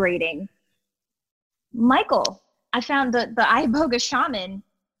integrating, Michael, I found the iboga shaman.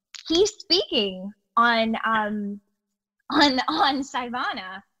 He's speaking on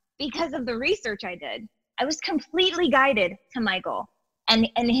Saivana because of the research I did. I was completely guided to Michael and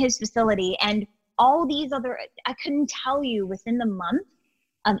his facility, and all these other. I couldn't tell you within the month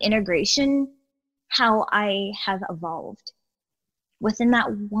of integration how I have evolved within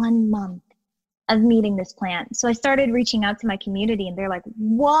that 1 month of meeting this plant. So I started reaching out to my community, and they're like,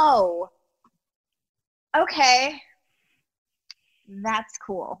 whoa, okay, that's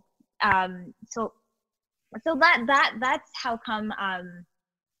cool. So that's how come I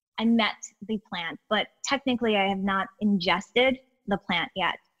met the plant, but technically I have not ingested the plant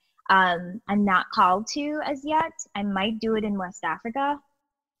yet. I'm not called to as yet. I might do it in West Africa.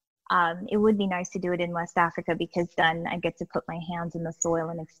 It would be nice to do it in West Africa, because then I get to put my hands in the soil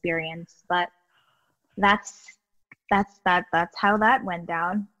and experience. But that's how that went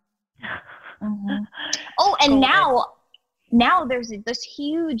down. Mm-hmm. Oh, and now there's this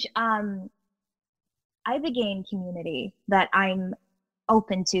huge ibogaine community that I'm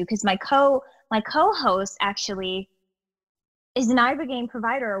open to, because my co-host actually is an ibogaine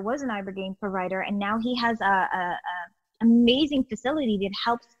provider, or was an ibogaine provider, and now he has a amazing facility that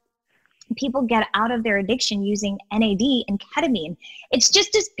helps people get out of their addiction using NAD and ketamine. It's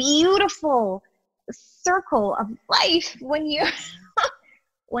just this beautiful circle of life when you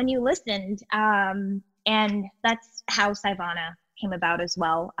when you listened, and that's how Saivana came about as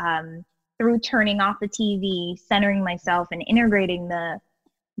well, through turning off the TV, centering myself, and integrating the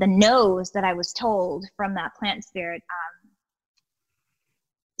no's that I was told from that plant spirit.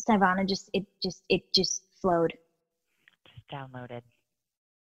 Saivana just flowed. Just downloaded.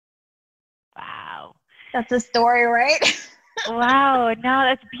 That's a story, right? Wow, no,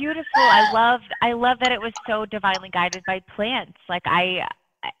 that's beautiful. I love that it was so divinely guided by plants. Like I've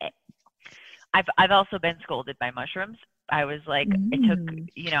also been scolded by mushrooms. I was like, it took,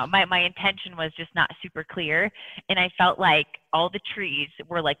 Mm. my intention was just not super clear. And I felt like all the trees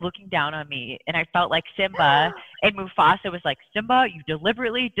were like looking down on me. And I felt like Simba and Mufasa was like, Simba, you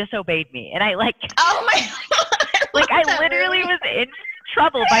deliberately disobeyed me. And I like, Oh my God, I like love I that literally movie. was in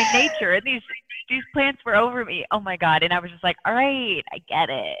trouble by nature. And these plants were over me. Oh my God. And I was just like, all right, I get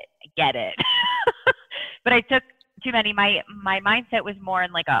it. I get it. But I took too many. My mindset was more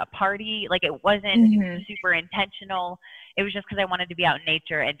in like a party. Like it wasn't Hmm. super intentional. It was just because I wanted to be out in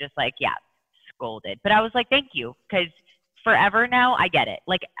nature and just like, yeah, scolded. But I was like, thank you, because forever now I get it.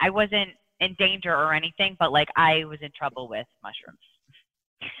 Like I wasn't in danger or anything, but like I was in trouble with mushrooms.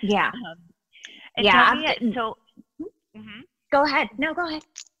 Yeah. Um, and Yeah. tell me, so. Mhm. Go ahead. No, go ahead.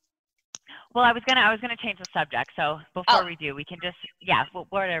 Well, I was gonna change the subject. So Oh, before we do, we can just, yeah,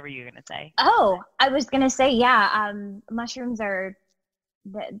 whatever you're gonna say. oh, I was gonna say, yeah, mushrooms are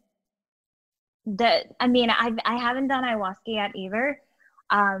the I mean, I haven't done ayahuasca yet either.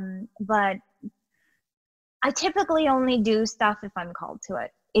 But I typically only do stuff if I'm called to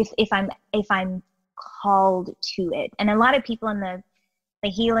it. If I'm called to it. And a lot of people in the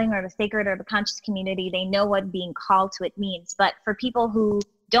healing or the sacred or the conscious community, they know what being called to it means. But for people who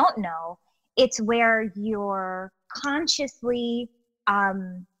don't know, it's where you're consciously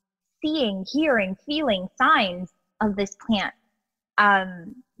um, seeing, hearing, feeling signs of this plant.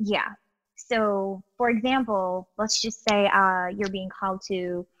 Yeah. So, for example, let's just say you're being called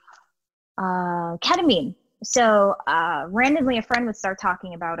to ketamine. So, randomly, a friend would start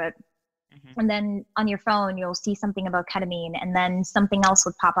talking about it, Hmm. and then on your phone you'll see something about ketamine, and then something else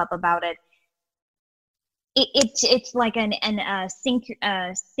would pop up about it. It's like an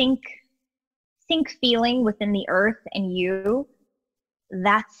sync feeling within the earth and you.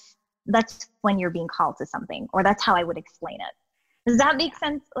 That's when you're being called to something, or that's how I would explain it. Does that make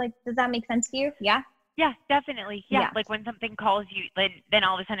sense? Like, does that make sense to you? Yeah. Yeah, definitely. Yeah, Yeah. like when something calls you, then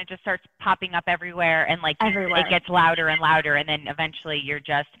all of a sudden it just starts popping up everywhere, and like it Everywhere. gets louder and louder, and then eventually you're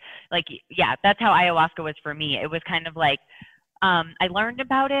just like, yeah, that's how ayahuasca was for me. It was kind of like, I learned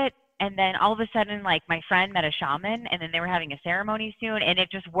about it, and then all of a sudden, like my friend met a shaman, and then they were having a ceremony soon, and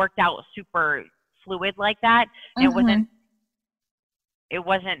it just worked out super fluid like that. And Mm-hmm. it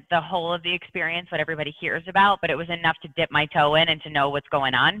wasn't the whole of the experience what everybody hears about, but it was enough to dip my toe in and to know what's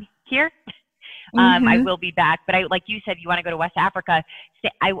going on here. I Mm-hmm. will be back, but like you said, you want to go to West Africa.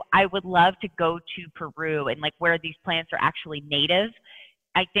 I would love to go to Peru and like where these plants are actually native.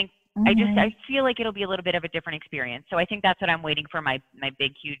 I think Mm-hmm. I feel like it'll be a little bit of a different experience. So I think that's what I'm waiting for, my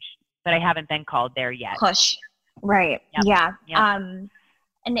big huge, but I haven't been called there yet. Push. Right. Yep. Yeah. Yep.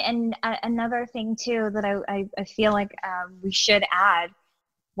 And another thing too that I feel like we should add,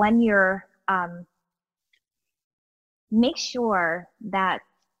 when you're make sure that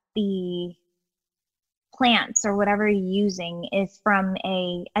the plants or whatever you're using is from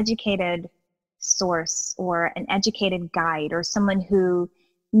a educated source or an educated guide or someone who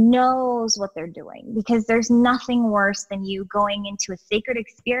knows what they're doing, because there's nothing worse than you going into a sacred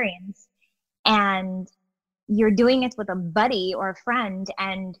experience and you're doing it with a buddy or a friend,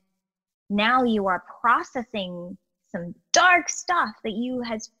 and now you are processing some dark stuff that you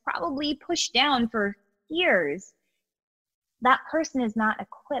has probably pushed down for years. That person is not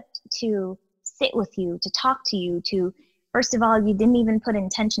equipped to sit with you, to talk to you, to, first of all, you didn't even put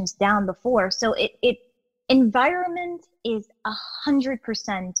intentions down before. So it environment is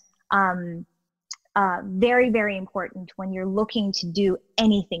 100% very, very important when you're looking to do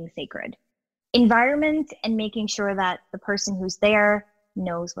anything sacred. Environment, and making sure that the person who's there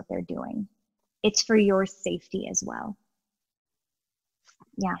knows what they're doing. It's for your safety as well.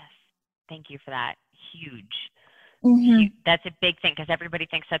 Yeah. Yes. Thank you for that. Huge. Mm-hmm. That's a big thing because everybody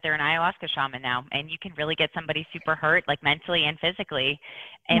thinks that they're an ayahuasca shaman now, and you can really get somebody super hurt, like mentally and physically,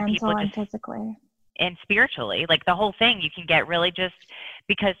 and people Mental and just, physically. and spiritually, like the whole thing. You can get really just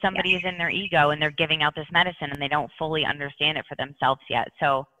because Yes. somebody is in their ego and they're giving out this medicine and they don't fully understand it for themselves yet.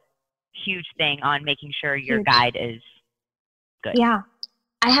 So huge thing on making sure your Huge. guide is good. Yeah.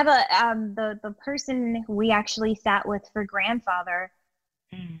 I have a the person we actually sat with for grandfather.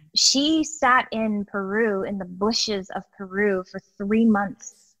 Mm. She sat in Peru, in the bushes of Peru, for 3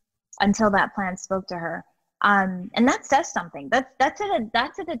 months until that plant spoke to her. And that says something. That's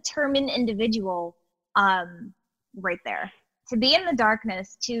a determined individual, right there. To be in the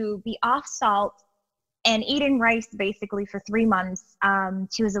darkness, to be off salt and eating rice basically for 3 months.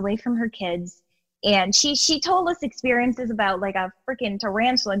 She was away from her kids, And she told us experiences about like a freaking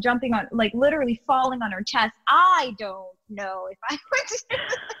tarantula jumping on, like literally falling on her chest. I don't know if I would.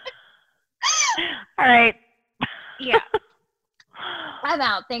 All right. Yeah. I'm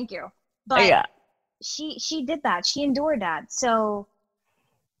out. Thank you. But yeah. she did that. She endured that. So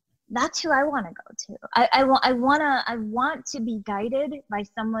that's who I want to go to. I want to be guided by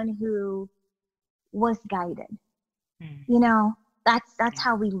someone who was guided. You know, that's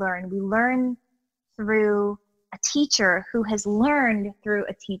how we learn. We learn through a teacher who has learned through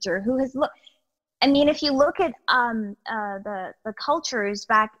a teacher who has looked. I mean, if you look at the cultures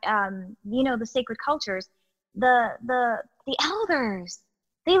back, you know, the sacred cultures, the elders,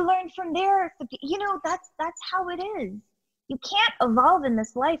 they learned from their, you know, that's how it is. You can't evolve in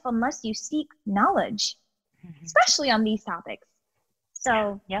this life unless you seek knowledge, especially on these topics.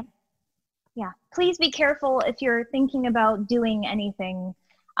 So yeah, please be careful if you're thinking about doing anything,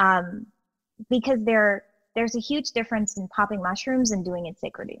 because there's a huge difference in popping mushrooms and doing it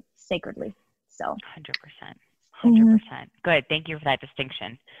sacredly. So 100%. Good. Thank you for that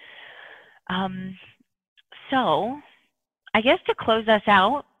distinction. So I guess to close us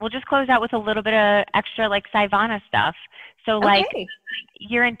out, we'll just close out with a little bit of extra like Saivana stuff. So like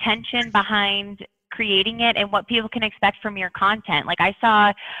your intention behind creating it and what people can expect from your content. Like I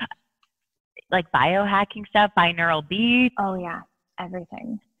saw like biohacking stuff, binaural beats. Oh yeah,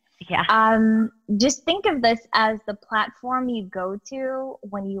 everything. Yeah. Just think of this as the platform you go to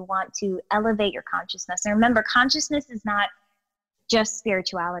when you want to elevate your consciousness. And remember, consciousness is not just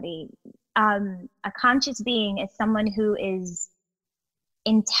spirituality. A conscious being is someone who is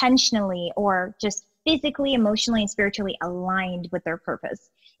intentionally or just physically, emotionally, and spiritually aligned with their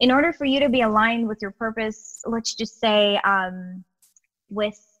purpose. In order for you to be aligned with your purpose, let's just say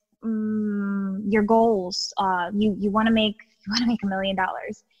with your goals, you want to make $1 million.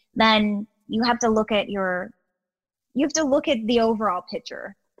 Then you have to look at the overall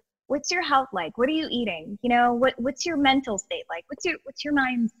picture. What's your health like? What are you eating? You know, what's your mental state like? What's your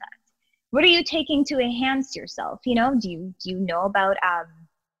mindset? What are you taking to enhance yourself? You know, do you know about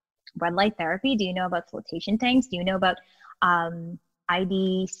red light therapy? Do you know about flotation tanks? Do you know about IDCES?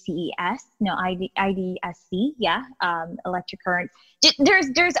 No, IDSC, yeah, electric current.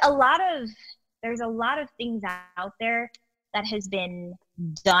 There's a lot of things out there that has been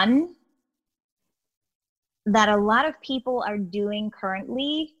done that a lot of people are doing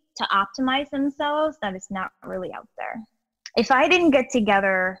currently to optimize themselves that is not really out there. If I didn't get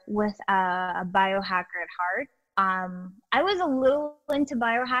together with a biohacker at heart, I was a little into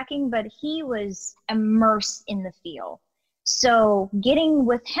biohacking, but he was immersed in the field. So getting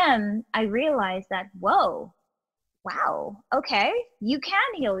with him, I realized that, whoa, wow, okay, you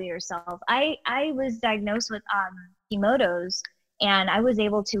can heal yourself. I was diagnosed with Hashimoto's, and I was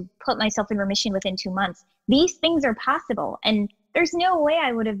able to put myself in remission within 2 months. These things are possible, and there's no way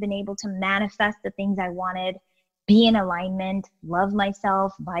I would have been able to manifest the things I wanted, be in alignment, love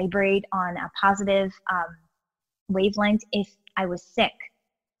myself, vibrate on a positive wavelength if I was sick,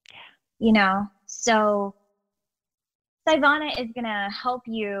 you know? So Saivana is gonna help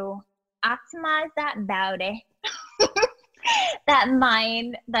you optimize that body, that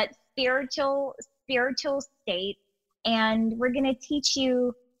mind, that spiritual state, and we're gonna teach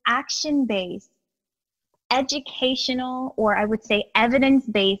you action-based, educational, or I would say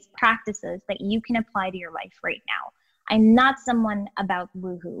evidence-based practices that you can apply to your life right now. I'm not someone about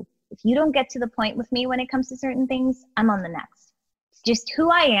woohoo. If you don't get to the point with me when it comes to certain things, I'm on the next. It's just who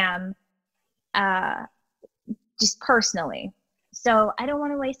I am, just personally. So I don't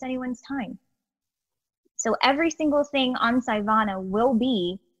want to waste anyone's time. So every single thing on Saivana will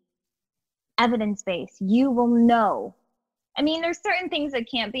be evidence-based. You will know. I mean, there's certain things that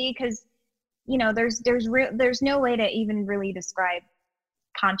can't be because, you know, there's no way to even really describe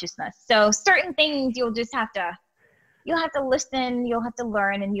consciousness. So certain things you'll have to listen, you'll have to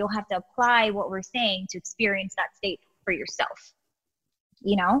learn, and you'll have to apply what we're saying to experience that state for yourself,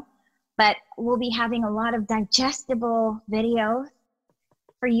 you know? But we'll be having a lot of digestible videos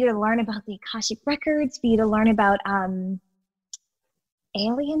for you to learn about the Akashic Records, for you to learn about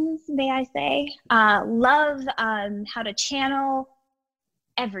aliens, may I say, love, how to channel,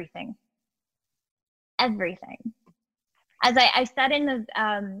 everything. As I said in the,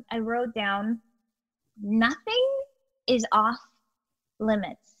 I wrote down, nothing is off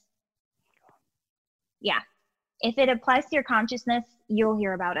limits. Yeah. If it applies to your consciousness, you'll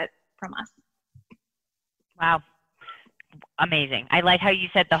hear about it from us. Wow. Amazing. I like how you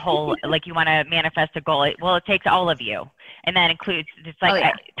said the whole, like you want to manifest a goal. It takes all of you. And that includes, it's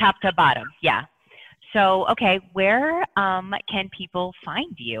like top to bottom. Yeah. So, okay, where can people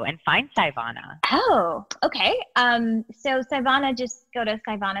find you and find Saivana? Oh, okay. So Saivana, just go to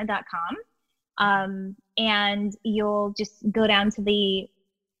saivana.com. And you'll just go down to the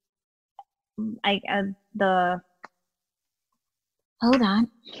hold on.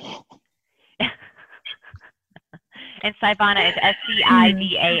 And Saivana is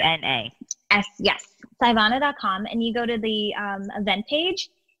Sivana. Yes, Saivana.com, and you go to the event page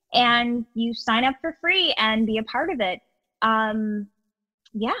and you sign up for free and be a part of it.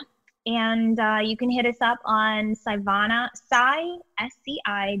 Yeah, and you can hit us up on Saivana,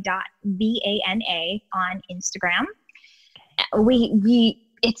 SCI.VANA on Instagram.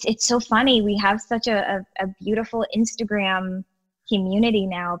 It's so funny. We have such a beautiful Instagram community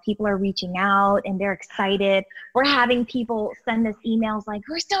now. People are reaching out and they're excited. We're having people send us emails like,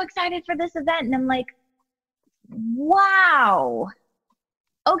 we're so excited for this event. And I'm like, wow.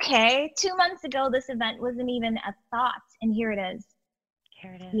 Okay, 2 months ago, this event wasn't even a thought. And here it is.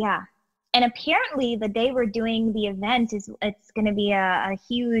 Here it is. Yeah. And apparently the day we're doing the event it's going to be a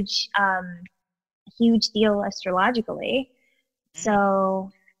huge deal astrologically.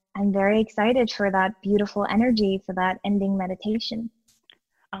 So I'm very excited for that beautiful energy, for that ending meditation.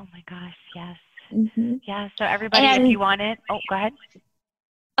 Oh my gosh, yes. Mm-hmm. Yeah, so everybody, if you want it, go ahead.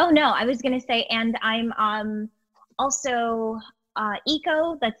 Oh no, I was going to say, and I'm also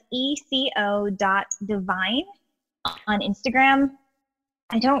eco, that's ECO.divine on Instagram.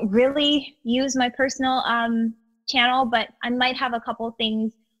 I don't really use my personal channel, but I might have a couple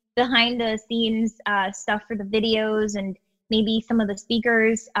things behind the scenes stuff for the videos and maybe some of the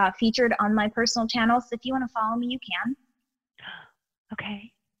speakers featured on my personal channel. So if you want to follow me, you can.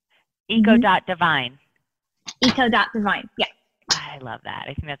 Okay. Eco.divine. Eco.divine, yeah. I love that.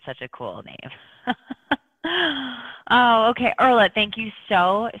 I think that's such a cool name. Oh, okay. Orla, thank you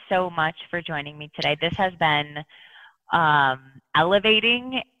so much for joining me today. This has been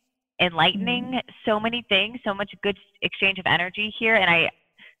elevating, enlightening, so many things, so much good exchange of energy here. And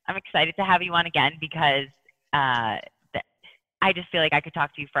I'm excited to have you on again because I just feel like I could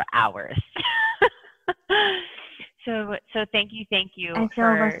talk to you for hours. So thank you. I feel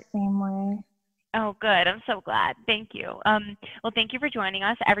the same way. Oh, good. I'm so glad. Thank you. Well, thank you for joining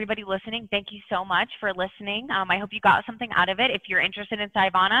us. Everybody listening, thank you so much for listening. I hope you got something out of it. If you're interested in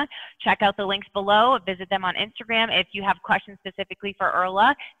Saivana, check out the links below. Visit them on Instagram. If you have questions specifically for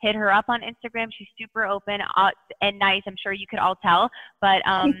Orla, hit her up on Instagram. She's super open and nice. I'm sure you could all tell. But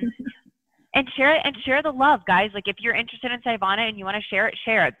and share the love, guys. Like if you're interested in Saivana and you want to share it,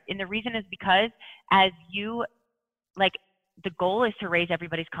 share it. And the reason is because as you the goal is to raise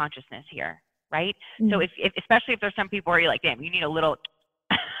everybody's consciousness here. Right? So if especially if there's some people where you're like, damn, you need a little,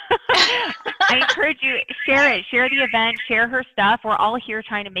 I encourage you, share it, share the event, share her stuff. We're all here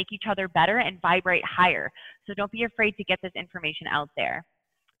trying to make each other better and vibrate higher. So don't be afraid to get this information out there.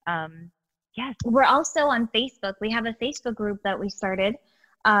 Yes. We're also on Facebook. We have a Facebook group that we started.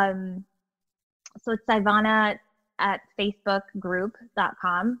 So it's Saivana at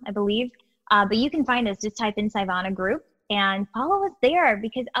facebookgroup.com, I believe. But you can find us, just type in Saivana group and follow us there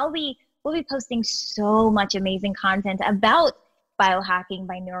because we'll be posting so much amazing content about biohacking,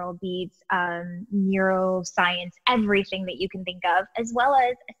 binaural beats, neuroscience, everything that you can think of, as well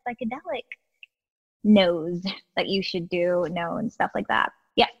as a psychedelic nose that you should know and stuff like that.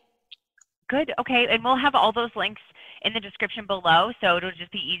 Yeah. Good. Okay. And we'll have all those links in the description below. So it'll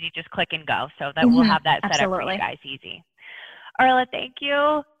just be easy. Just click and go. So that we'll have that set up for you guys easy. Orla, thank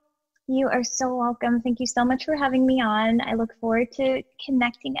you. You are so welcome. Thank you so much for having me on. I look forward to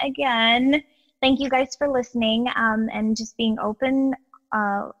connecting again. Thank you guys for listening and just being open,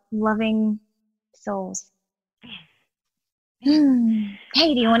 loving souls.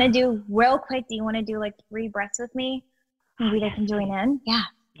 Hey, do you want to do real quick? Do you want to do like 3 breaths with me? Maybe they can join in. Yeah.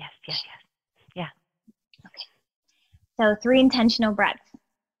 Yes. Yeah. Okay. So 3 intentional breaths.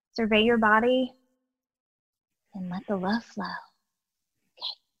 Survey your body and let the love flow.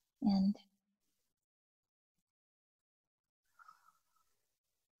 And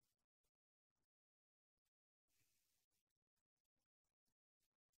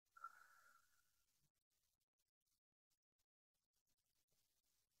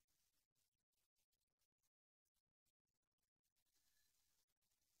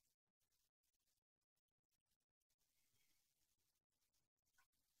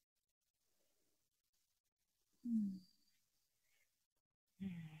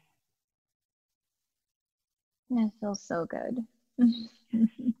that feels so good.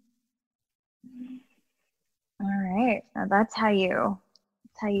 All right, now that's how you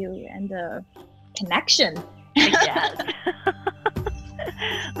end a connection. Yes.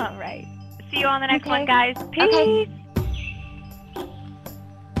 All right. See you on the next Okay. one, guys. Peace. Okay.